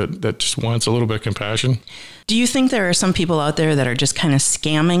out there that just wants a little bit of compassion. Do you think there are some people out there that are just kind of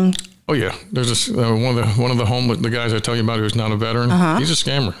scamming? Oh yeah, there's one of the homeless guys I tell you about who's not a veteran. Uh-huh. He's a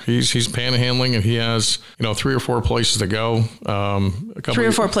scammer. He's panhandling, and he has 3 or 4 places to go. 3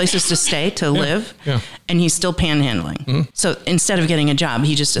 or 4 places to stay to live. Yeah. And he's still panhandling. Mm-hmm. So instead of getting a job,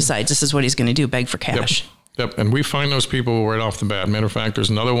 he just decides this is what he's going to do: beg for cash. Yep, and we find those people right off the bat. Matter of fact, there's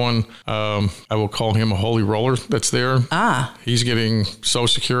another one, I will call him a holy roller that's there. He's getting Social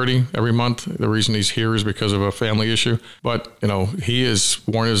Security every month. The reason he's here is because of a family issue. But, he has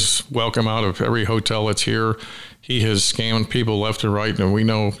worn his welcome out of every hotel that's here. He has scammed people left and right, and we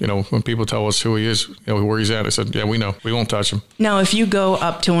know, when people tell us who he is, where he's at, I said, yeah, we know. We won't touch him. Now, if you go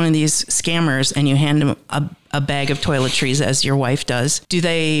up to one of these scammers and you hand him a bag of toiletries, as your wife does, do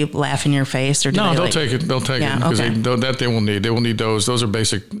they laugh in your face? Or they'll take it. They'll take it because they will need. They will need those. Those are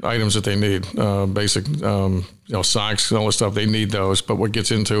basic items that they need. Basic, socks and all this stuff. They need those. But what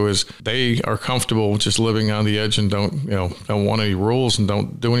gets into is they are comfortable just living on the edge and don't want any rules and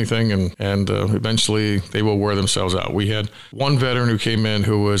don't do anything. And eventually they will wear themselves out. We had one veteran who came in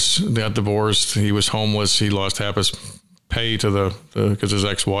who got divorced. He was homeless. He lost half his pay to because his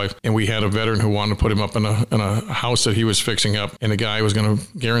ex-wife, and we had a veteran who wanted to put him up in a house that he was fixing up, and the guy was going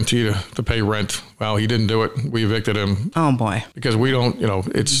to guarantee to pay rent. Well, he didn't do it. We evicted him. Oh boy! Because we don't,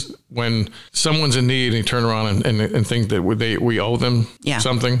 it's when someone's in need and you turn around and think that we owe them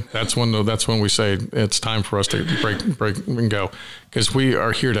something. That's when we say it's time for us to break and go, because we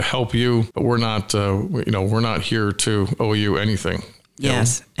are here to help you, but we're not here to owe you anything.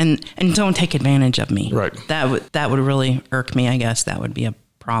 Yes, and don't take advantage of me. Right. That would really irk me. I guess that would be a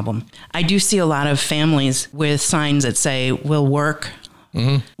problem. I do see a lot of families with signs that say "We'll work."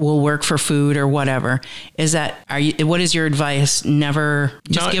 Mm-hmm. We'll work for food or whatever. What is your advice? Never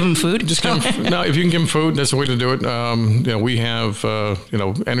just give them food? Just give them, no, if you can give them food, that's the way to do it. We have,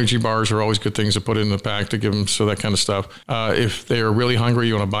 energy bars are always good things to put in the pack to give them, so that kind of stuff. If they are really hungry,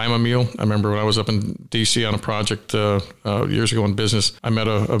 you want to buy them a meal. I remember when I was up in D.C. on a project years ago in business, I met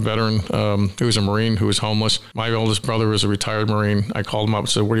a veteran who was a Marine who was homeless. My oldest brother was a retired Marine. I called him up and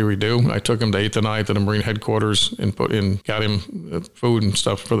said, "What do we do?" I took him to 8th and 9th at the Marine headquarters and got him food and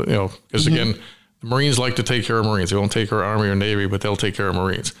stuff for because again, the Marines like to take care of Marines. They won't take care of Army or Navy, but they'll take care of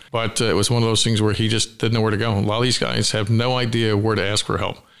Marines. But it was one of those things where he just didn't know where to go. A lot of these guys have no idea where to ask for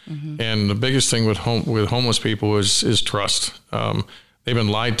help. Mm-hmm. And the biggest thing with homeless people is trust. They've been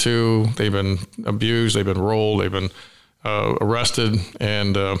lied to, they've been abused, they've been rolled, they've been arrested,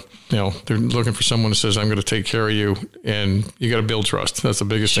 and they're looking for someone who says, "I'm going to take care of you," and you got to build trust. That's the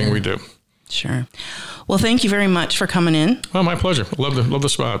biggest thing we do. Sure. Well, thank you very much for coming in. Well, my pleasure. Love the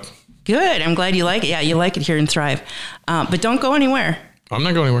spot. Good. I'm glad you like it. Yeah, you like it here in Thrive. But don't go anywhere. I'm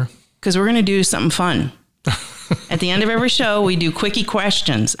not going anywhere. Because we're going to do something fun. At the end of every show, we do quickie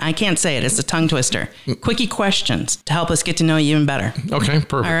questions. I can't say it. It's a tongue twister. Quickie questions to help us get to know you even better. Okay,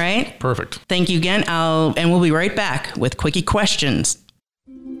 perfect. All right? Perfect. Thank you again. And we'll be right back with quickie questions.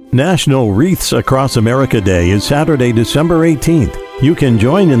 National Wreaths Across America Day is Saturday, December 18th. You can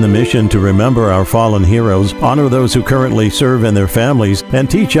join in the mission to remember our fallen heroes, honor those who currently serve and their families,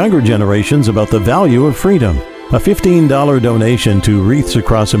 and teach younger generations about the value of freedom. A $15 donation to Wreaths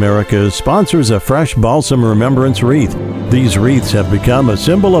Across America sponsors a fresh balsam remembrance wreath. These wreaths have become a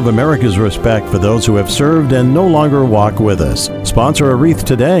symbol of America's respect for those who have served and no longer walk with us. Sponsor a wreath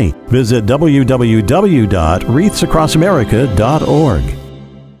today. Visit www.wreathsacrossamerica.org.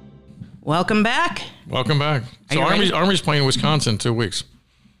 Welcome back. Welcome back. So Army's playing Wisconsin 2 weeks.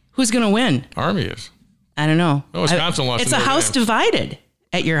 Who's going to win? Army is. I don't know. No, Wisconsin lost. It's a house divided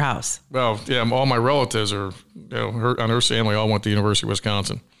at your house. Well, yeah, all my relatives are, on her family all went to the University of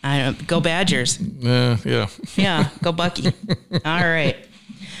Wisconsin. Go Badgers. Yeah. Yeah, go Bucky. All right,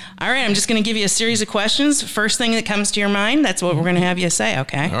 I'm just going to give you a series of questions. First thing that comes to your mind, that's what we're going to have you say,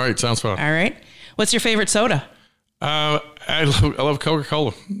 okay? All right, sounds fun. All right. What's your favorite soda? I love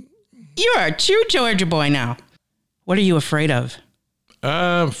Coca-Cola. You are a true Georgia boy now. What are you afraid of?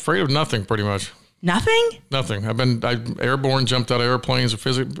 Afraid of nothing, pretty much. Nothing? Nothing. I airborne, jumped out of airplanes,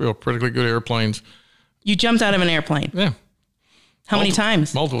 critically good airplanes. You jumped out of an airplane? Yeah. How many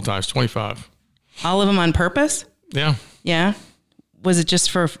times? Multiple times, 25. All of them on purpose? Yeah. Yeah? Was it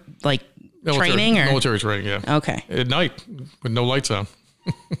just for, training? Military training, yeah. Okay. At night, with no lights on.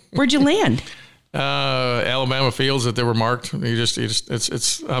 Where'd you land? Alabama fields that they were marked.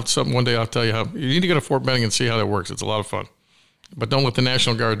 It's something one day I'll tell you how. You need to go to Fort Benning and see how that works. It's a lot of fun. But don't let the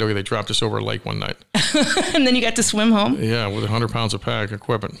National Guard do it. They dropped us over a lake one night. And then you got to swim home? Yeah, with 100 pounds of pack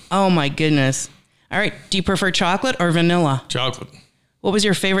equipment. Oh, my goodness. All right. Do you prefer chocolate or vanilla? Chocolate. What was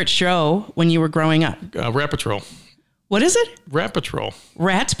your favorite show when you were growing up? Rat Patrol. What is it? Rat Patrol.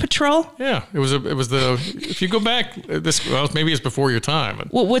 Rat Patrol? Yeah, it was if you go back, maybe it's before your time.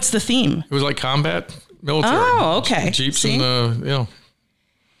 Well, what's the theme? It was like combat, military. Oh, okay. Jeeps and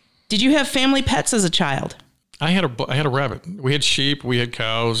Did you have family pets as a child? I had a rabbit. We had sheep, we had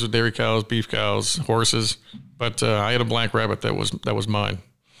cows, dairy cows, beef cows, horses, but I had a black rabbit that was mine.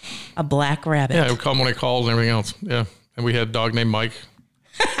 A black rabbit. Yeah, I would call him when I called and everything else. Yeah. And we had a dog named Mike.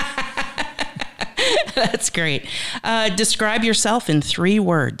 That's great. Describe yourself in 3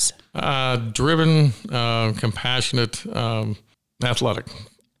 words. Driven, compassionate, athletic.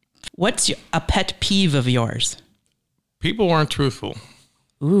 What's a pet peeve of yours? People aren't truthful.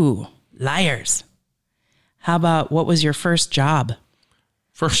 Ooh, liars. How about what was your first job?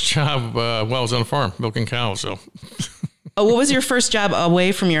 First job, I was on a farm milking cows. So, What was your first job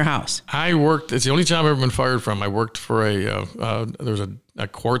away from your house? I worked. It's the only job I've ever been fired from. I worked for there was a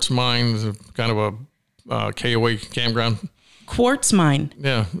quartz mine, kind of a KOA campground. Quartz mine.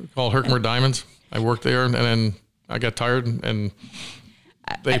 Yeah, called Herkimer Diamonds. I worked there, and then I got tired, and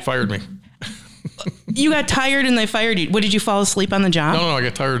they fired me. You got tired and they fired you. What, did you fall asleep on the job? No, I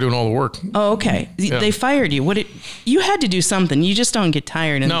got tired of doing all the work. Oh, okay. Yeah. They fired you. You had to do something. You just don't get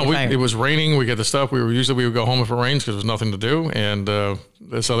tired and get fired. It was raining. We got the stuff. We would go home if it rains because there was nothing to do. And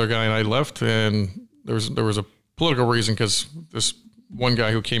this other guy and I left, and there was a political reason because this one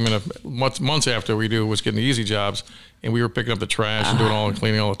guy who came in months after we do was getting the easy jobs, and we were picking up the trash and doing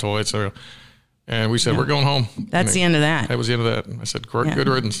cleaning all the toilets. And we said, we're going home. That's the end of that. That was the end of that. I said, good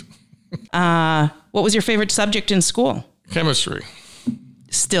riddance. What was your favorite subject in school? Chemistry.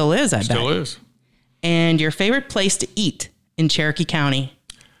 Still is, I bet. Still is. And your favorite place to eat in Cherokee County?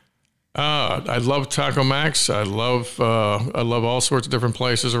 I love Taco Max. I love all sorts of different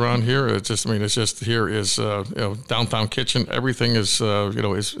places around here. It's just here is Downtown Kitchen. Everything is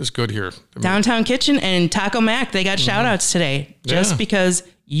good here. Downtown Kitchen and Taco Mac. They got shout outs today just because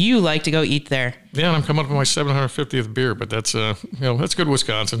you like to go eat there. Yeah, and I'm coming up with my 750th beer, but that's that's good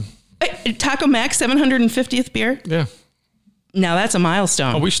Wisconsin. Taco Mac 750th beer? Yeah. Now that's a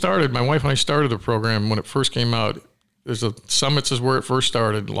milestone. My wife and I started the program when it first came out. There's a Summits is where it first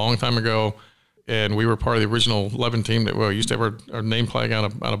started a long time ago, and we were part of the original 11 team that used to have our name flag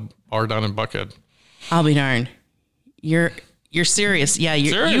on a bar down in Buckhead. I'll be darned. You're serious. Yeah,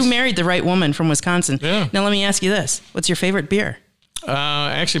 Serious? You married the right woman from Wisconsin. Yeah. Now let me ask you this. What's your favorite beer?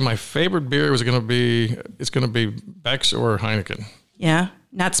 Actually, my favorite beer was going to be Beck's or Heineken. Yeah,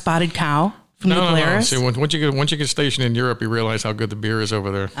 not Spotted Cow from New Glarus? No. See, once you get stationed in Europe, you realize how good the beer is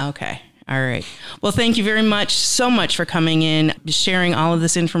over there. Okay. All right. Well, thank you very much, so much for coming in, sharing all of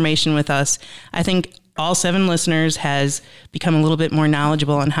this information with us. I think all 7 listeners has become a little bit more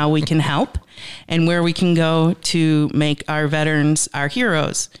knowledgeable on how we can help and where we can go to make our veterans, our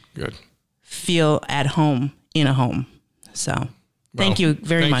heroes, good, feel at home in a home. So thank you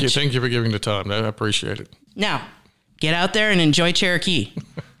very much. Thank you for giving the time. I appreciate it. Now, get out there and enjoy Cherokee.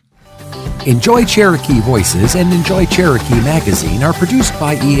 Enjoy Cherokee Voices and Enjoy Cherokee Magazine are produced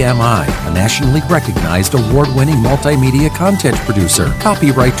by EMI, a nationally recognized award-winning multimedia content producer.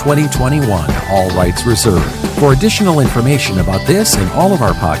 Copyright 2021, all rights reserved. For additional information about this and all of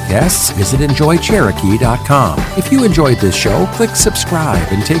our podcasts, visit enjoycherokee.com. If you enjoyed this show, click subscribe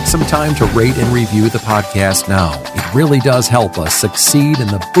and take some time to rate and review the podcast now. It really does help us succeed in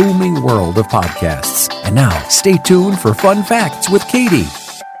the booming world of podcasts. And now, stay tuned for Fun Facts with Katie.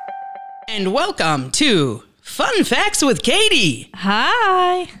 And welcome to Fun Facts with Katie.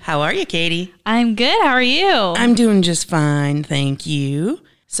 Hi. How are you, Katie? I'm good. How are you? I'm doing just fine, thank you.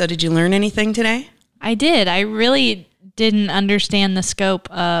 So did you learn anything today? I did. I really didn't understand the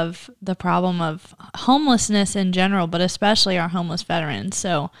scope of the problem of homelessness in general, but especially our homeless veterans.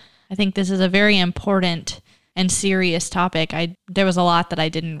 So I think this is a very important and serious topic. There was a lot that I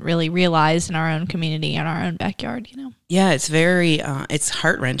didn't really realize in our own community, in our own backyard, Yeah, it's very, it's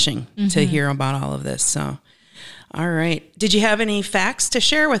heart-wrenching to hear about all of this. So, all right. Did you have any facts to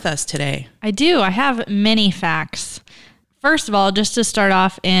share with us today? I do. I have many facts. First of all, just to start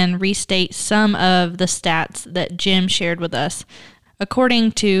off and restate some of the stats that Jim shared with us.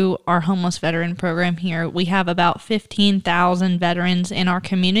 According to our homeless veteran program here, we have about 15,000 veterans in our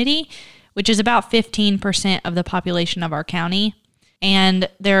community, which is about 15% of the population of our county. And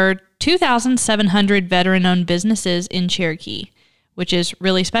there are 2,700 veteran-owned businesses in Cherokee, which is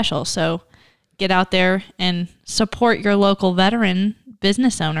really special. So get out there and support your local veteran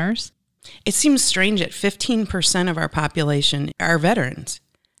business owners. It seems strange that 15% of our population are veterans.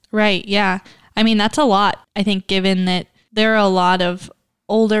 Right, yeah. I mean, that's a lot, I think, given that there are a lot of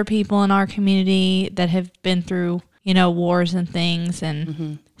older people in our community that have been through, wars and things.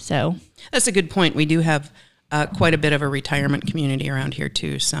 And so that's a good point. We do have quite a bit of a retirement community around here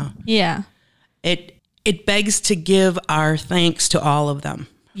too. So yeah, it begs to give our thanks to all of them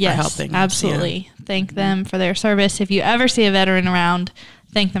for helping. Absolutely. Yeah. Thank them for their service. If you ever see a veteran around,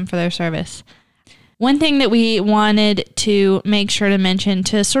 thank them for their service. One thing that we wanted to make sure to mention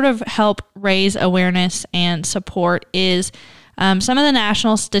to sort of help raise awareness and support is some of the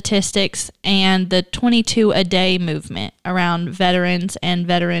national statistics and the 22 a day movement around veterans and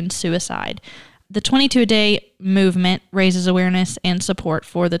veteran suicide. The 22 a day movement raises awareness and support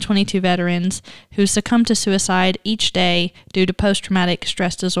for the 22 veterans who succumb to suicide each day due to post-traumatic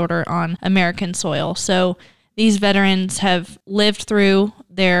stress disorder on American soil. So these veterans have lived through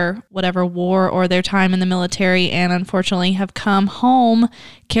their whatever war or their time in the military and unfortunately have come home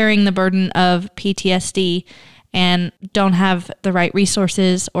carrying the burden of PTSD and don't have the right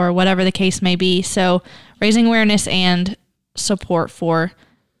resources or whatever the case may be. So raising awareness and support for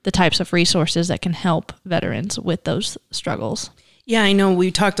the types of resources that can help veterans with those struggles. Yeah, I know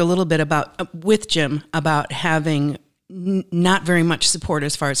we talked a little bit about with Jim about having not very much support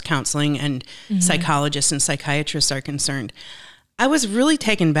as far as counseling and psychologists and psychiatrists are concerned. I was really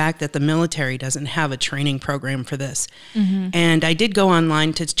taken back that the military doesn't have a training program for this. And I did go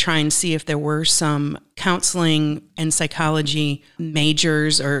online to try and see if there were some counseling and psychology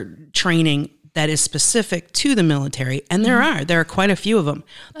majors or training that is specific to the military. And there are quite a few of them,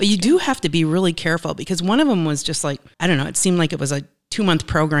 but you do have to be really careful because one of them was just like, I don't know, it seemed like it was a 2-month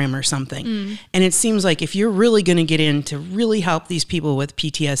program or something. And it seems like if you're really going to get in to really help these people with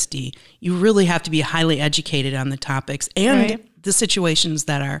PTSD, you really have to be highly educated on the topics and the situations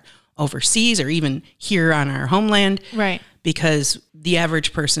that are overseas or even here on our homeland. Right. Because the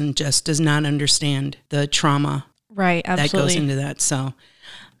average person just does not understand the trauma that goes into that. So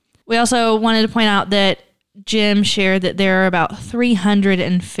we also wanted to point out that Jim shared that there are about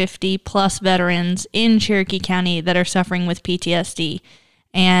 350 plus veterans in Cherokee County that are suffering with PTSD.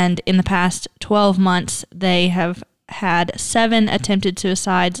 And in the past 12 months, they have had 7 attempted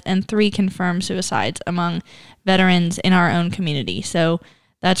suicides and 3 confirmed suicides among veterans in our own community. So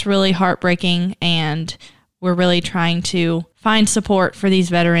that's really heartbreaking, and we're really trying to find support for these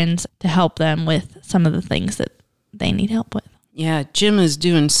veterans to help them with some of the things that they need help with. Yeah, Jim is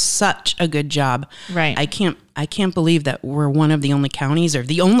doing such a good job. Right. I can't believe that we're one of the only counties or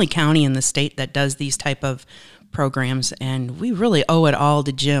the only county in the state that does these type of programs, and we really owe it all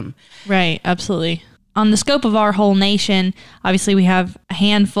to Jim. Right, absolutely. On the scope of our whole nation, obviously we have a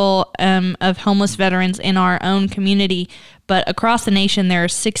handful of homeless veterans in our own community, but across the nation there are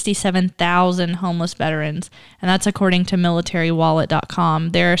 67,000 homeless veterans, and that's according to MilitaryWallet.com.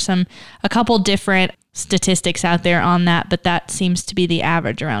 There are a couple different statistics out there on that, but that seems to be the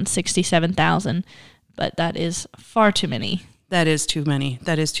average, around 67,000. But that is far too many. That is too many.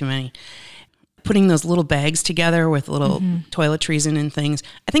 Putting those little bags together with little toiletries in and things,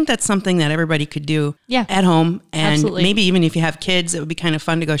 I think that's something that everybody could do at home. And absolutely. Maybe even if you have kids, it would be kind of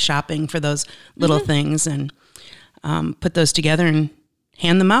fun to go shopping for those little things and put those together and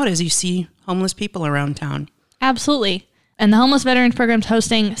hand them out as you see homeless people around town. Absolutely. And the Homeless Veterans Program is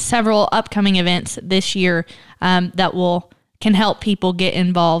hosting several upcoming events this year that can help people get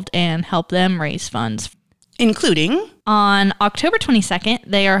involved and help them raise funds. Including? On October 22nd,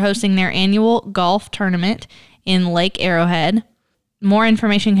 they are hosting their annual golf tournament in Lake Arrowhead. More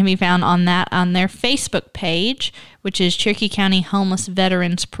information can be found on that on their Facebook page, which is Cherokee County Homeless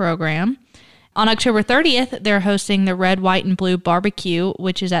Veterans Program. On October 30th, they're hosting the Red, White, and Blue Barbecue,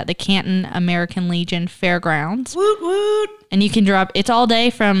 which is at the Canton American Legion Fairgrounds. Woot woot! And you can it's all day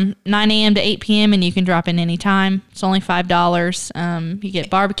from 9 a.m. to 8 p.m., and you can drop in anytime. It's only $5. You get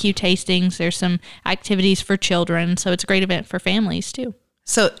barbecue tastings. There's some activities for children, so it's a great event for families, too.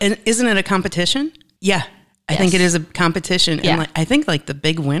 So, and isn't it a competition? Yeah, I think it is a competition. Yeah. And I think the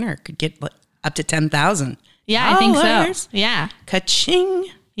big winner could get up to $10,000. Yeah, I think so. Yeah. Ka-ching!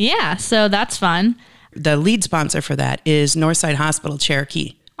 Yeah, so that's fun. The lead sponsor for that is Northside Hospital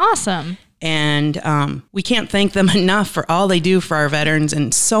Cherokee. Awesome. And we can't thank them enough for all they do for our veterans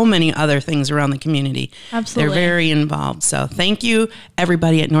and so many other things around the community. Absolutely. They're very involved. So thank you,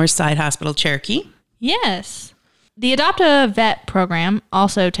 everybody at Northside Hospital Cherokee. Yes. The Adopt a Vet program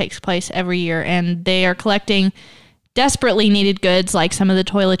also takes place every year, and they are collecting desperately needed goods like some of the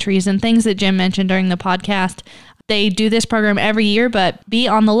toiletries and things that Jim mentioned during the podcast. They do this program every year, but be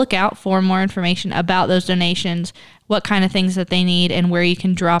on the lookout for more information about those donations, what kind of things that they need, and where you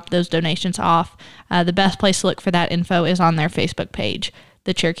can drop those donations off. The best place to look for that info is on their Facebook page,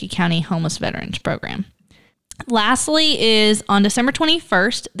 the Cherokee County Homeless Veterans Program. Lastly is on December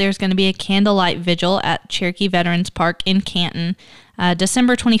 21st, there's going to be a candlelight vigil at Cherokee Veterans Park in Canton.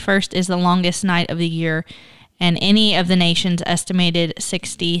 December 21st is the longest night of the year, and any of the nation's estimated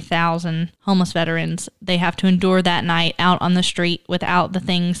 60,000 homeless veterans, they have to endure that night out on the street without the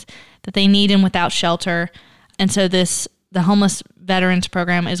things that they need and without shelter. And so the Homeless Veterans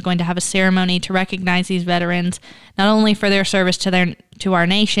Program is going to have a ceremony to recognize these veterans, not only for their service to our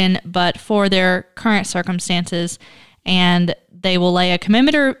nation, but for their current circumstances and they will lay a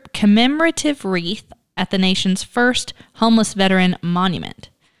commemorative wreath at the nation's first homeless veteran monument.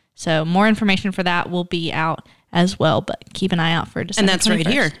 So more information for that will be out as well, but keep an eye out for December 21st. And that's right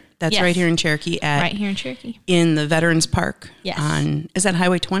here. That's Yes. right here in Cherokee. Right here in Cherokee. In the Veterans Park. Yes. Is that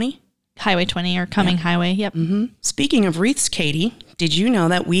Highway 20? Highway 20 or Cumming Highway. Yep. Mm-hmm. Speaking of wreaths, Katie, did you know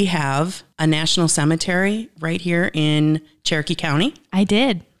that we have a national cemetery right here in Cherokee County? I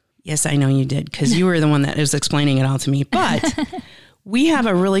did. Yes, I know you did, because you were the one that was explaining it all to me. But we have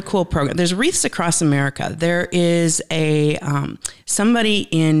a really cool program. There's Wreaths Across America. There is somebody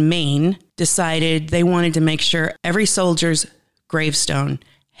in Maine decided they wanted to make sure every soldier's gravestone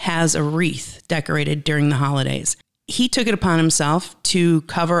has a wreath decorated during the holidays. He took it upon himself to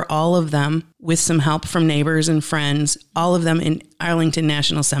cover all of them with some help from neighbors and friends, all of them in Arlington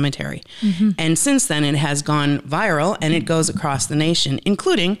National Cemetery. Mm-hmm. And since then, it has gone viral and it goes across the nation,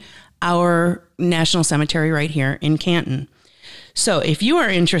 including our National Cemetery right here in Canton. So if you are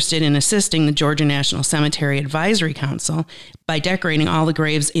interested in assisting the Georgia National Cemetery Advisory Council by decorating all the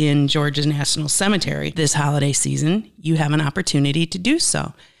graves in Georgia National Cemetery this holiday season, you have an opportunity to do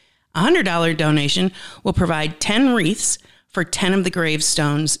so. A $100 donation will provide 10 wreaths for 10 of the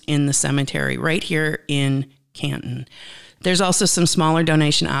gravestones in the cemetery right here in Canton. There's also some smaller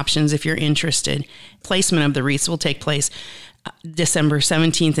donation options if you're interested. Placement of the wreaths will take place December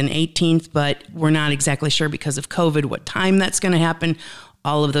 17th and 18th, but we're not exactly sure because of COVID what time that's going to happen.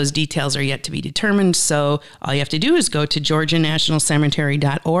 All of those details are yet to be determined, so all you have to do is go to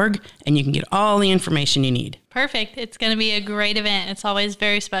georgianationalcemetery.org and you can get all the information you need. Perfect. It's going to be a great event. It's always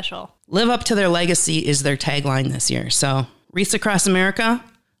very special. Live up to their legacy is their tagline this year. So Wreaths Across America,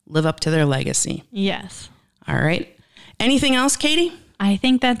 live up to their legacy. Yes. All right. Anything else, Katie? I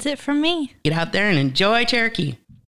think that's it from me. Get out there and enjoy Cherokee.